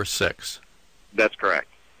 11 and you were 6. That's correct.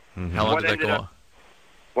 How long What did that ended go up- on?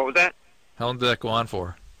 What was that? How long did that go on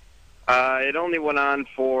for? It only went on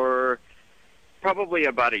for probably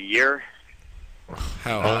about a year.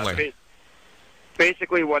 How Only.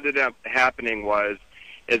 Basically, what ended up happening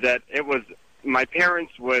is that my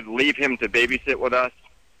parents would leave him to babysit with us,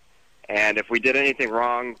 and if we did anything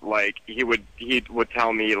wrong, like he would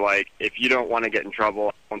tell me, like, if you don't want to get in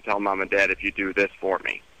trouble, don't tell mom and dad if you do this for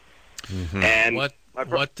me. And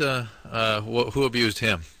who abused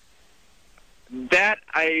him? that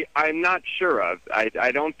I'm not sure of.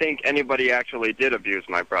 I don't think anybody actually did abuse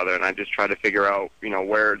my brother, and I just try to figure out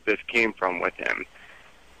where this came from with him.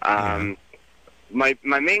 My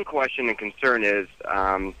main question and concern is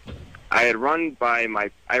I ran it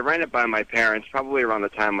by my parents probably around the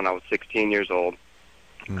time when I was 16 years old.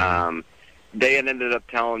 They had ended up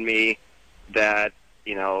telling me that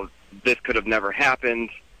this could have never happened.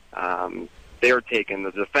 They were taking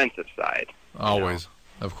the defensive side. Always,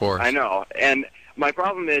 of course. I know. And my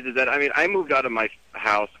problem is that, I moved out of my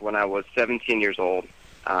house when I was 17 years old,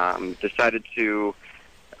 decided to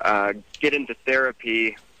get into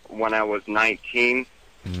therapy when I was 19.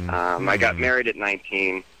 I got married at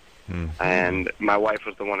 19, and my wife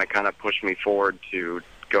was the one that kind of pushed me forward to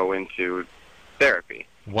go into therapy.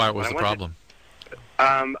 Why was the problem?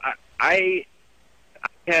 I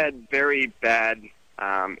had very bad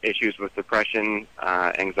issues with depression,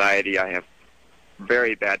 anxiety. I have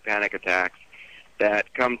very bad panic attacks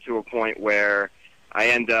that come to a point where I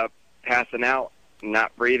end up passing out,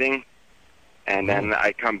 not breathing, and then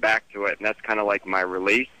I come back to it, and that's kind of like my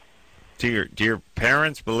release. Do your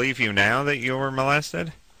parents believe you now that you were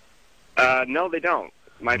molested? No, they don't.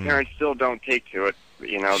 My parents still don't take to it.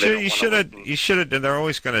 You should have. They're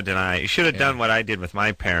always going to deny it. You should have done what I did with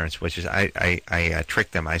my parents, which is I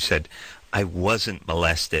tricked them. I said, I wasn't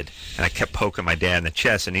molested. And I kept poking my dad in the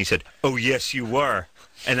chest, and he said, "Oh, yes, you were."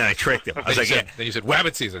 And then I tricked him. I was like, then you said,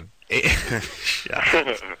 "Wabbit season."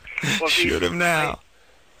 Well, see, Shoot him now.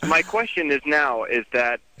 My question is now is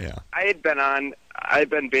that Yeah. I've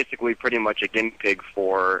been basically pretty much a guinea pig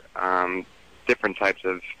for different types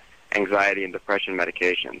of anxiety and depression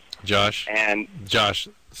medications. Josh,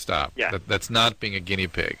 stop. Yeah. That's not being a guinea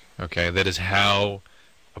pig, okay? That is how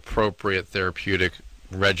appropriate therapeutic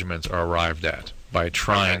regimens are arrived at, by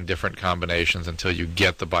trying different combinations until you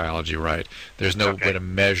get the biology right. There's no way to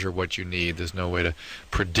measure what you need. There's no way to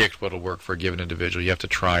predict what will work for a given individual. You have to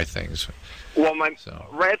try things. Well,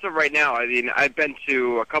 as of right now, I mean, I've been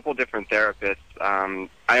to a couple different therapists.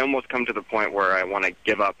 I almost come to the point where I want to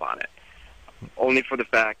give up on it, only for the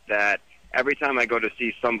fact that every time I go to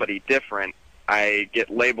see somebody different, I get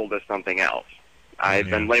labeled as something else. I've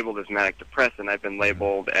been labeled as manic depressant. I've been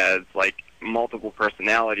labeled as like multiple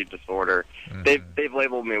personality disorder. They've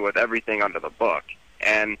labeled me with everything under the book.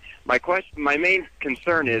 And my main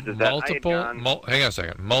concern is that multiple. Hang on a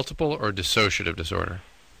second. Multiple or dissociative disorder?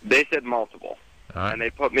 They said multiple, and they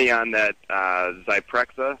put me on that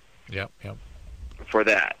Zyprexa. Yep. For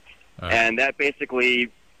that, and that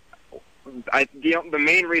basically, the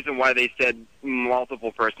main reason why they said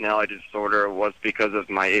multiple personality disorder was because of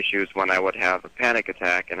my issues when I would have a panic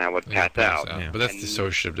attack and I would pass out. But that's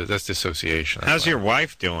dissociative. That's dissociation. How's your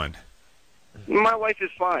wife doing? My wife is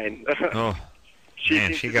fine. Oh,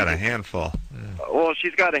 man, she got a handful. Well,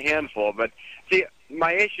 she's got a handful, but see,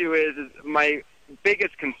 my issue is my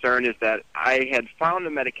biggest concern is that I had found a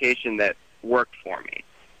medication that worked for me,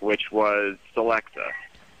 which was Celexa.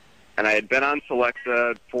 And I had been on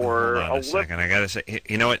Celexa for Hold on a second. I got to say,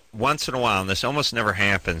 you know what? Once in a while, and this almost never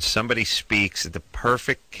happens, somebody speaks at the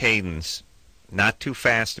perfect cadence, not too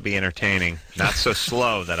fast to be entertaining, not so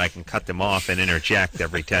slow that I can cut them off and interject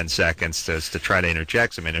every 10 seconds to try to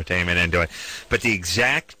interject some entertainment into it, but the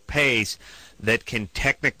exact pace that can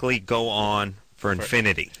technically go on for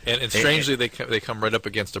infinity. And strangely, they come right up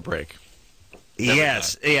against a break.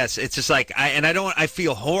 Yes. It's just like I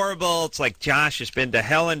feel horrible. It's like Josh has been to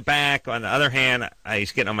hell and back. On the other hand,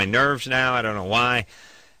 he's getting on my nerves now. I don't know why.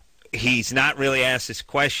 He's not really asked this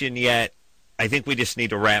question yet. I think we just need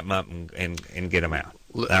to wrap him up and get him out.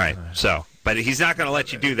 All right. So, but he's not going to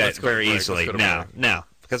let you do that very easily. No,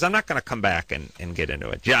 because I'm not going to come back and get into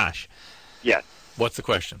it. Josh. Yes. What's the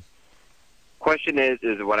question? Question is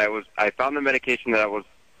when I found the medication that was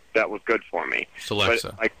good for me.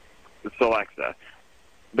 Celexa. Celexa.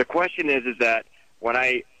 The question is that when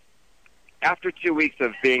after 2 weeks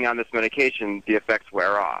of being on this medication, the effects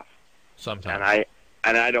wear off. Sometimes.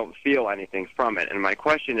 And I don't feel anything from it. And my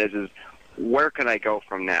question is where can I go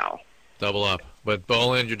from now? Double up. But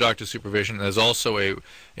only under your doctor's supervision. There's also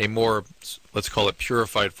a more, let's call it,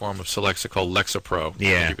 purified form of Celexa called Lexapro.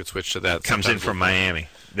 Yeah. You could switch to that. Comes in from Miami.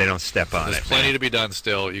 They don't step on it. There's plenty to be done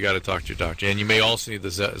still. You got to talk to your doctor. And you may also need the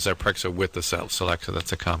Zyprexa with the Celexa.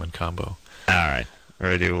 That's a common combo. All right.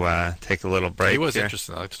 Ready to take a little break? He was here?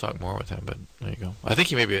 interesting. I'd like to talk more with him, but there you go. I think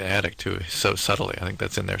he may be an addict, too, so subtly. I think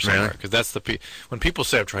that's in there somewhere. Because that's when people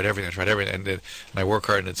say, I've tried everything, and I work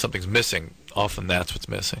hard and something's missing, often that's what's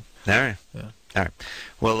missing. All right. Yeah. All right.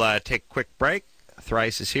 We'll take a quick break.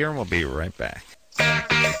 Thrice is here, and we'll be right back. Hey,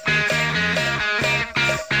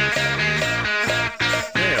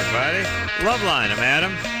 everybody. Loveline, I'm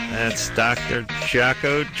Adam. That's Dr.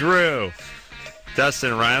 Jocko Drew.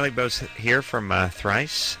 Dustin and Riley both here from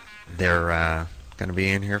Thrice. They're going to be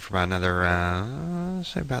in here for about another,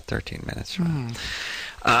 say about 13 minutes.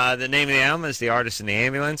 The name of the album is The Artist in the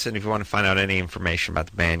Ambulance, and if you want to find out any information about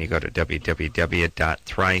the band, you go to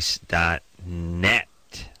www.thrice.net.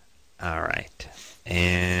 All right.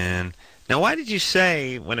 And now, why did you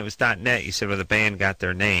say when it was .net, you said, well, the band got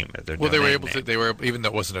their name? Well, they were able to. They were, even though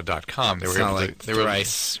it wasn't a .com, they were able to. They were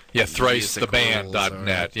Thrice. Yeah, Thrice the band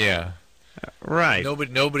 .net. Yeah. Right. No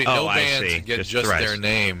bands get just their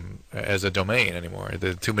name as a domain anymore.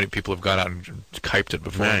 Too many people have gone out and hyped it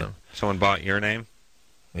before them. Someone bought your name?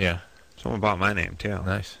 Yeah. Someone bought my name, too.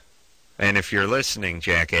 Nice. And if you're listening,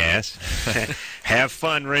 jackass, have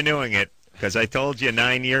fun renewing it, because I told you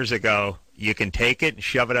 9 years ago, you can take it and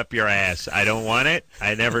shove it up your ass. I don't want it.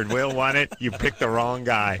 I never will want it. You picked the wrong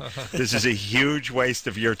guy. This is a huge waste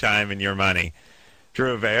of your time and your money.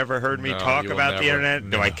 Drew, have you ever heard me talk about the internet?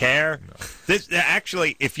 Do I care? No. This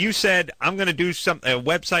actually, if you said I'm going to do a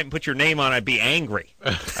website and put your name on, I'd be angry.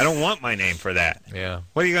 I don't want my name for that. Yeah.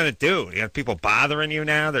 What are you going to do? You got people bothering you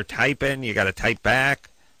now. They're typing. You got to type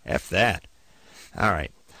back. F that. All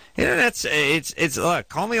right. Internet's it's look,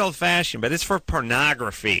 call me old-fashioned, but it's for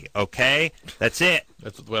pornography, okay? That's it.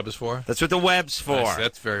 That's what the web is for? That's what the web's for.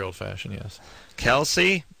 That's very old-fashioned, yes.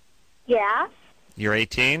 Kelsey, Yeah. you're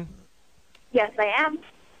 18? Yes, I am.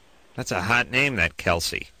 That's a hot name, that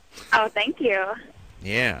Kelsey. Oh, thank you.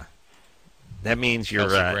 Yeah. That means you're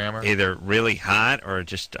Kelsey Grammer? either really hot or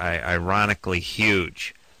just ironically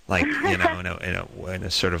huge. Like, you know, in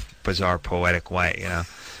a sort of bizarre, poetic way, you know.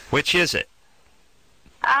 Which is it?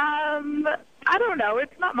 I don't know.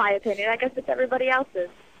 It's not my opinion. I guess it's everybody else's.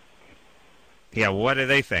 Yeah, what do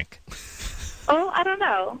they think? Oh, I don't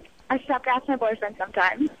know. I just have to ask my boyfriend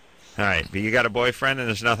sometimes. All right, but you got a boyfriend and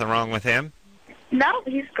there's nothing wrong with him? No,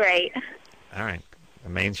 he's great. All right. That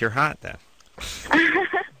means you're hot, then.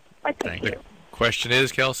 But thank you. Question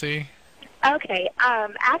is, Kelsey? Okay,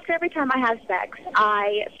 after every time I have sex,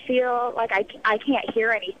 I feel like I can't hear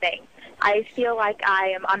anything. I feel like I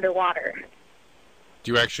am underwater.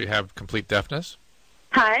 Do you actually have complete deafness?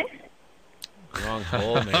 Huh? Wrong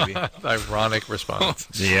hole, maybe. Ironic response.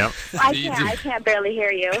 Yep. I can't barely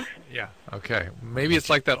hear you. Yeah, okay. Maybe it's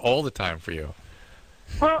like that all the time for you.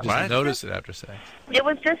 Well, Just notice it after sex. it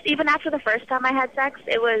was just, even after the first time I had sex,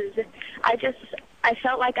 I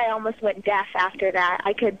felt like I almost went deaf after that.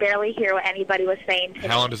 I could barely hear what anybody was saying to me.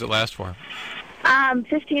 How long does it last for?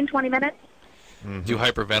 15, 20 minutes? Do you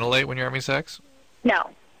hyperventilate when you're having sex? No.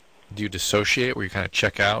 Do you dissociate where you kind of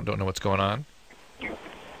check out and don't know what's going on?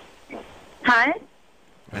 Huh?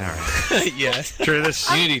 All right. Yes. True, this.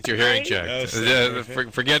 You need to get your hearing Oh,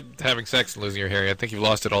 checked. Forget having sex and losing your hearing. I think you've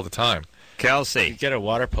lost it all the time. Kelsey. You get a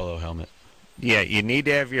water polo helmet. Yeah, you need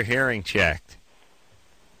to have your hearing checked.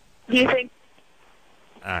 Do you think?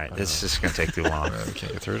 All right, this is going to take too long. We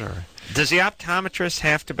can't get through to her. Does the optometrist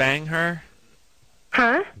have to bang her?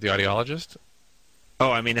 Huh? The audiologist?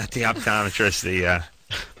 Oh, I mean, not the optometrist, the,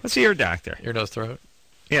 what's the ear doctor? Ear, nose, throat?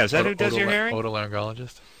 Yeah, is that who does your hearing?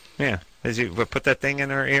 Otolaryngologist? Yeah. Does he put that thing in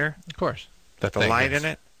her ear? Of course. The thing, light yes. in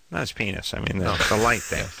it? Not his penis. I mean, the light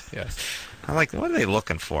thing. Yes. I like, what are they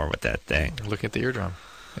looking for with that thing? Look at the eardrum.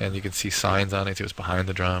 And you can see signs on it. See what's behind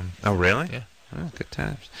the drum. Oh, really? Yeah. Oh, good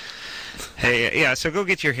times. Hey, yeah, so go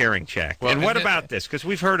get your hearing checked. Well, and what and- about this? Because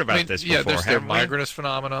we've heard about this before, Yeah, there's the haven't we? migrainous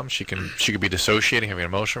phenomenon. She could be dissociating, having an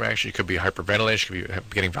emotional reaction. She could be hyperventilating. She could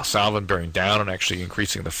be getting Valsalva, bearing down, and actually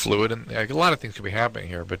increasing the fluid. And a lot of things could be happening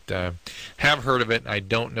here. But have heard of it, and I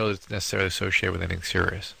don't know that it's necessarily associated with anything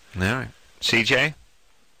serious. All right. CJ?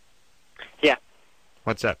 Yeah.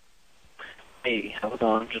 What's up? Hey, how's it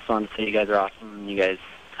going? Just wanted to say you guys are awesome, and you guys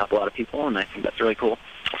help a lot of people, and I think that's really cool.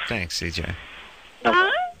 Thanks, CJ.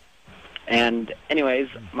 And anyways,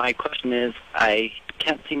 my question is, I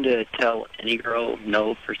can't seem to tell any girl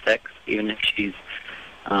no for sex, even if she's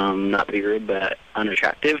not to be rude, but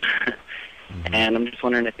unattractive. And I'm just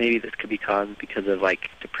wondering if maybe this could be caused because of, like,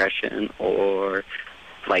 depression or,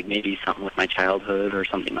 like, maybe something with my childhood or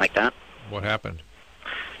something like that. What happened?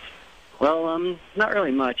 Well, not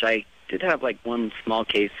really much. I did have, like, one small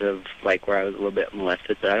case of, like, where I was a little bit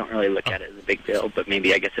molested, but I don't really look at it as a big deal, but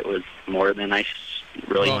maybe I guess it was more than I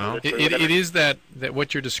really Well, noticed or it whatever. is that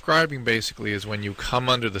what you're describing basically is when you come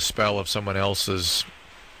under the spell of someone else's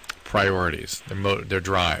priorities, their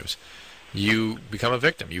drives. You become a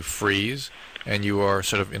victim. You freeze, and you are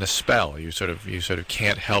sort of in a spell. You sort of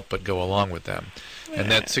can't help but go along with them, and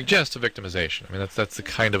that suggests a victimization. I mean, that's the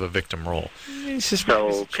kind of a victim role.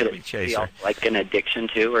 So could it be like an addiction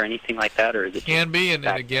too, or anything like that, or is it Can be, and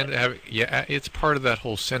again, it's part of that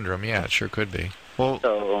whole syndrome. Yeah, it sure could be. Well,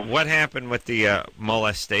 what happened with the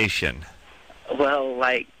molestation? Well,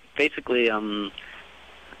 like, basically, it's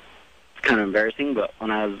kind of embarrassing, but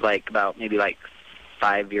when I was, like, about maybe, like,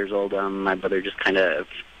 5 years old, my brother just kind of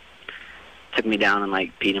took me down and,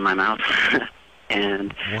 like, peed in my mouth.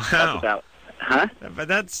 And that's about... Huh? But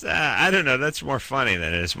that's, I don't know, that's more funny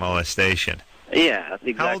than it is molestation. Yeah,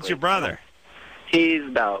 exactly. How old's your brother? He's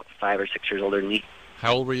about 5 or 6 years older than me.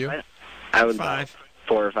 How old were you? I was 5. about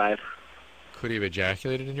 4 or 5. Could he have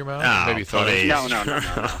ejaculated in your mouth? Oh, Maybe thought please. No.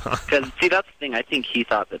 Because, see, that's the thing. I think he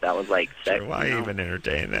thought that was, like, sex. Why even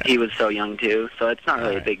entertain that? He was so young, too, so it's not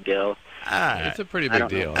really a big deal. It's a pretty big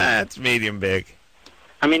deal. It's medium big.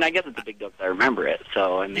 I mean, I guess it's a big deal because I remember it,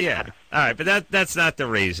 so... I mean, Yeah. All right, but that's not the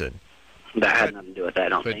reason. That had nothing to do with that, I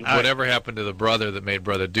don't But think. whatever happened to the brother that made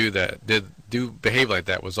brother do that, behave like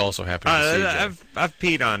that, was also happening to CJ. I've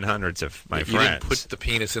peed on hundreds of my You friends. didn't put the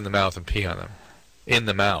penis in the mouth and pee on them. In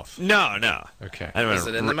the mouth. No. Okay. Was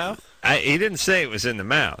it in the mouth? He didn't say it was in the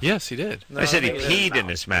mouth. Yes, he did. I said he it was in the peed in mouth.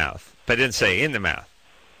 his mouth, but didn't say in the mouth.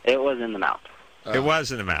 It was in the mouth. It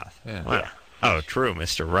was in the mouth. Yeah. Wow. Oh, true,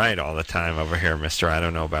 Mr. Right all the time over here, Mr. I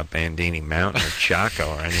don't know about Bandini Mountain or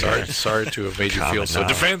Chaco or anything. Sorry to have made you feel so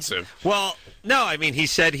defensive. Well, no, I mean, he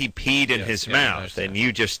said he peed in his mouth, and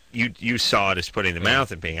you just you saw it as putting the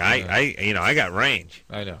mouth in peeing. I got range.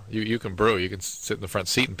 I know. You can brew. You can sit in the front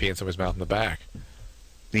seat and pee in somebody's mouth in the back.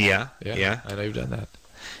 Yeah. I know you've done that.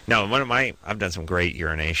 No, I've done some great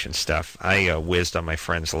urination stuff. I whizzed on my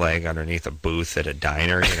friend's leg underneath a booth at a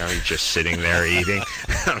diner. You know, he's just sitting there eating.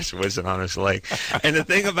 I was whizzing on his leg. And the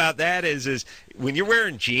thing about that is when you're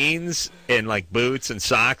wearing jeans and like boots and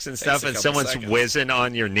socks and stuff, and someone's whizzing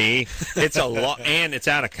on your knee, it's a lot, and it's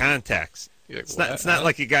out of context. It's not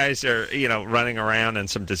like you guys are, running around on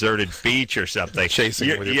some deserted beach or something.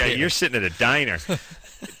 Chasing with your penis. You're sitting at a diner.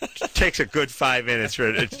 It takes a good 5 minutes for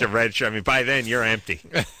it to register. I mean, by then you're empty.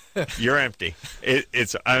 You're empty.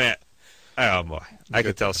 Oh boy, I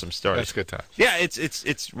could tell some stories. That's a good time. Yeah,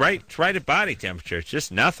 it's right at body temperature. It's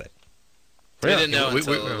just nothing. We didn't know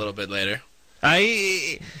until a little bit later.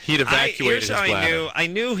 He'd evacuated his bladder. I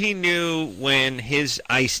knew he knew when his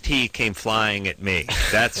iced tea came flying at me.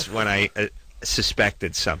 That's when I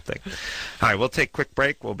suspected something. All right, we'll take a quick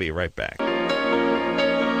break. We'll be right back.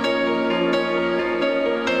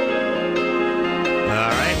 All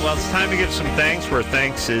right, well, it's time to give some thanks where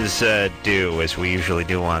thanks is due, as we usually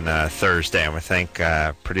do on Thursday. I want to thank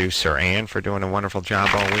producer Ann for doing a wonderful job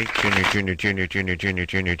all week.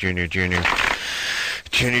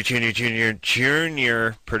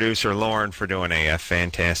 Junior producer Lauren for doing a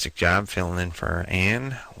fantastic job filling in for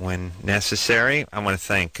Ann when necessary. I want to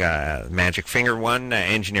thank Magic Finger One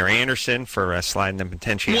engineer Anderson for sliding the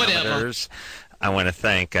potentiometers. Whatever. I want to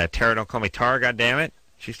thank Tara, don't call me Tara, goddammit.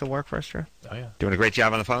 She still work for us, Drew? Oh, yeah. Doing a great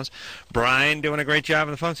job on the phones. Brian doing a great job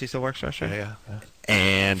on the phones. He still works for us, right? Yeah.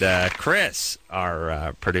 And Chris,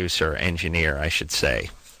 our producer, engineer, I should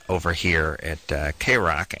say, over here at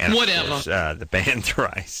K-Rock. And Whatever. Of course, the band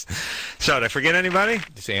Thrice. So, did I forget anybody?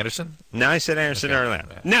 Did you say Anderson? No, I said Anderson earlier.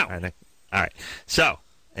 No. All right. So,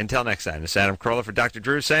 until next time, this is Adam Carolla for Dr.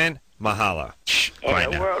 Drew saying, mahalo.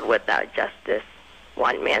 In a world without justice,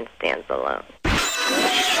 one man stands alone.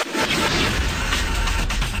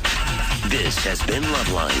 This has been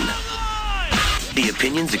Loveline. The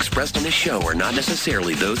opinions expressed on this show are not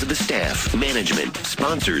necessarily those of the staff, management,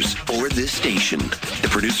 sponsors, or this station. The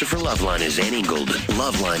producer for Loveline is Ann Ingold.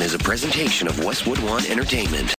 Loveline is a presentation of Westwood One Entertainment.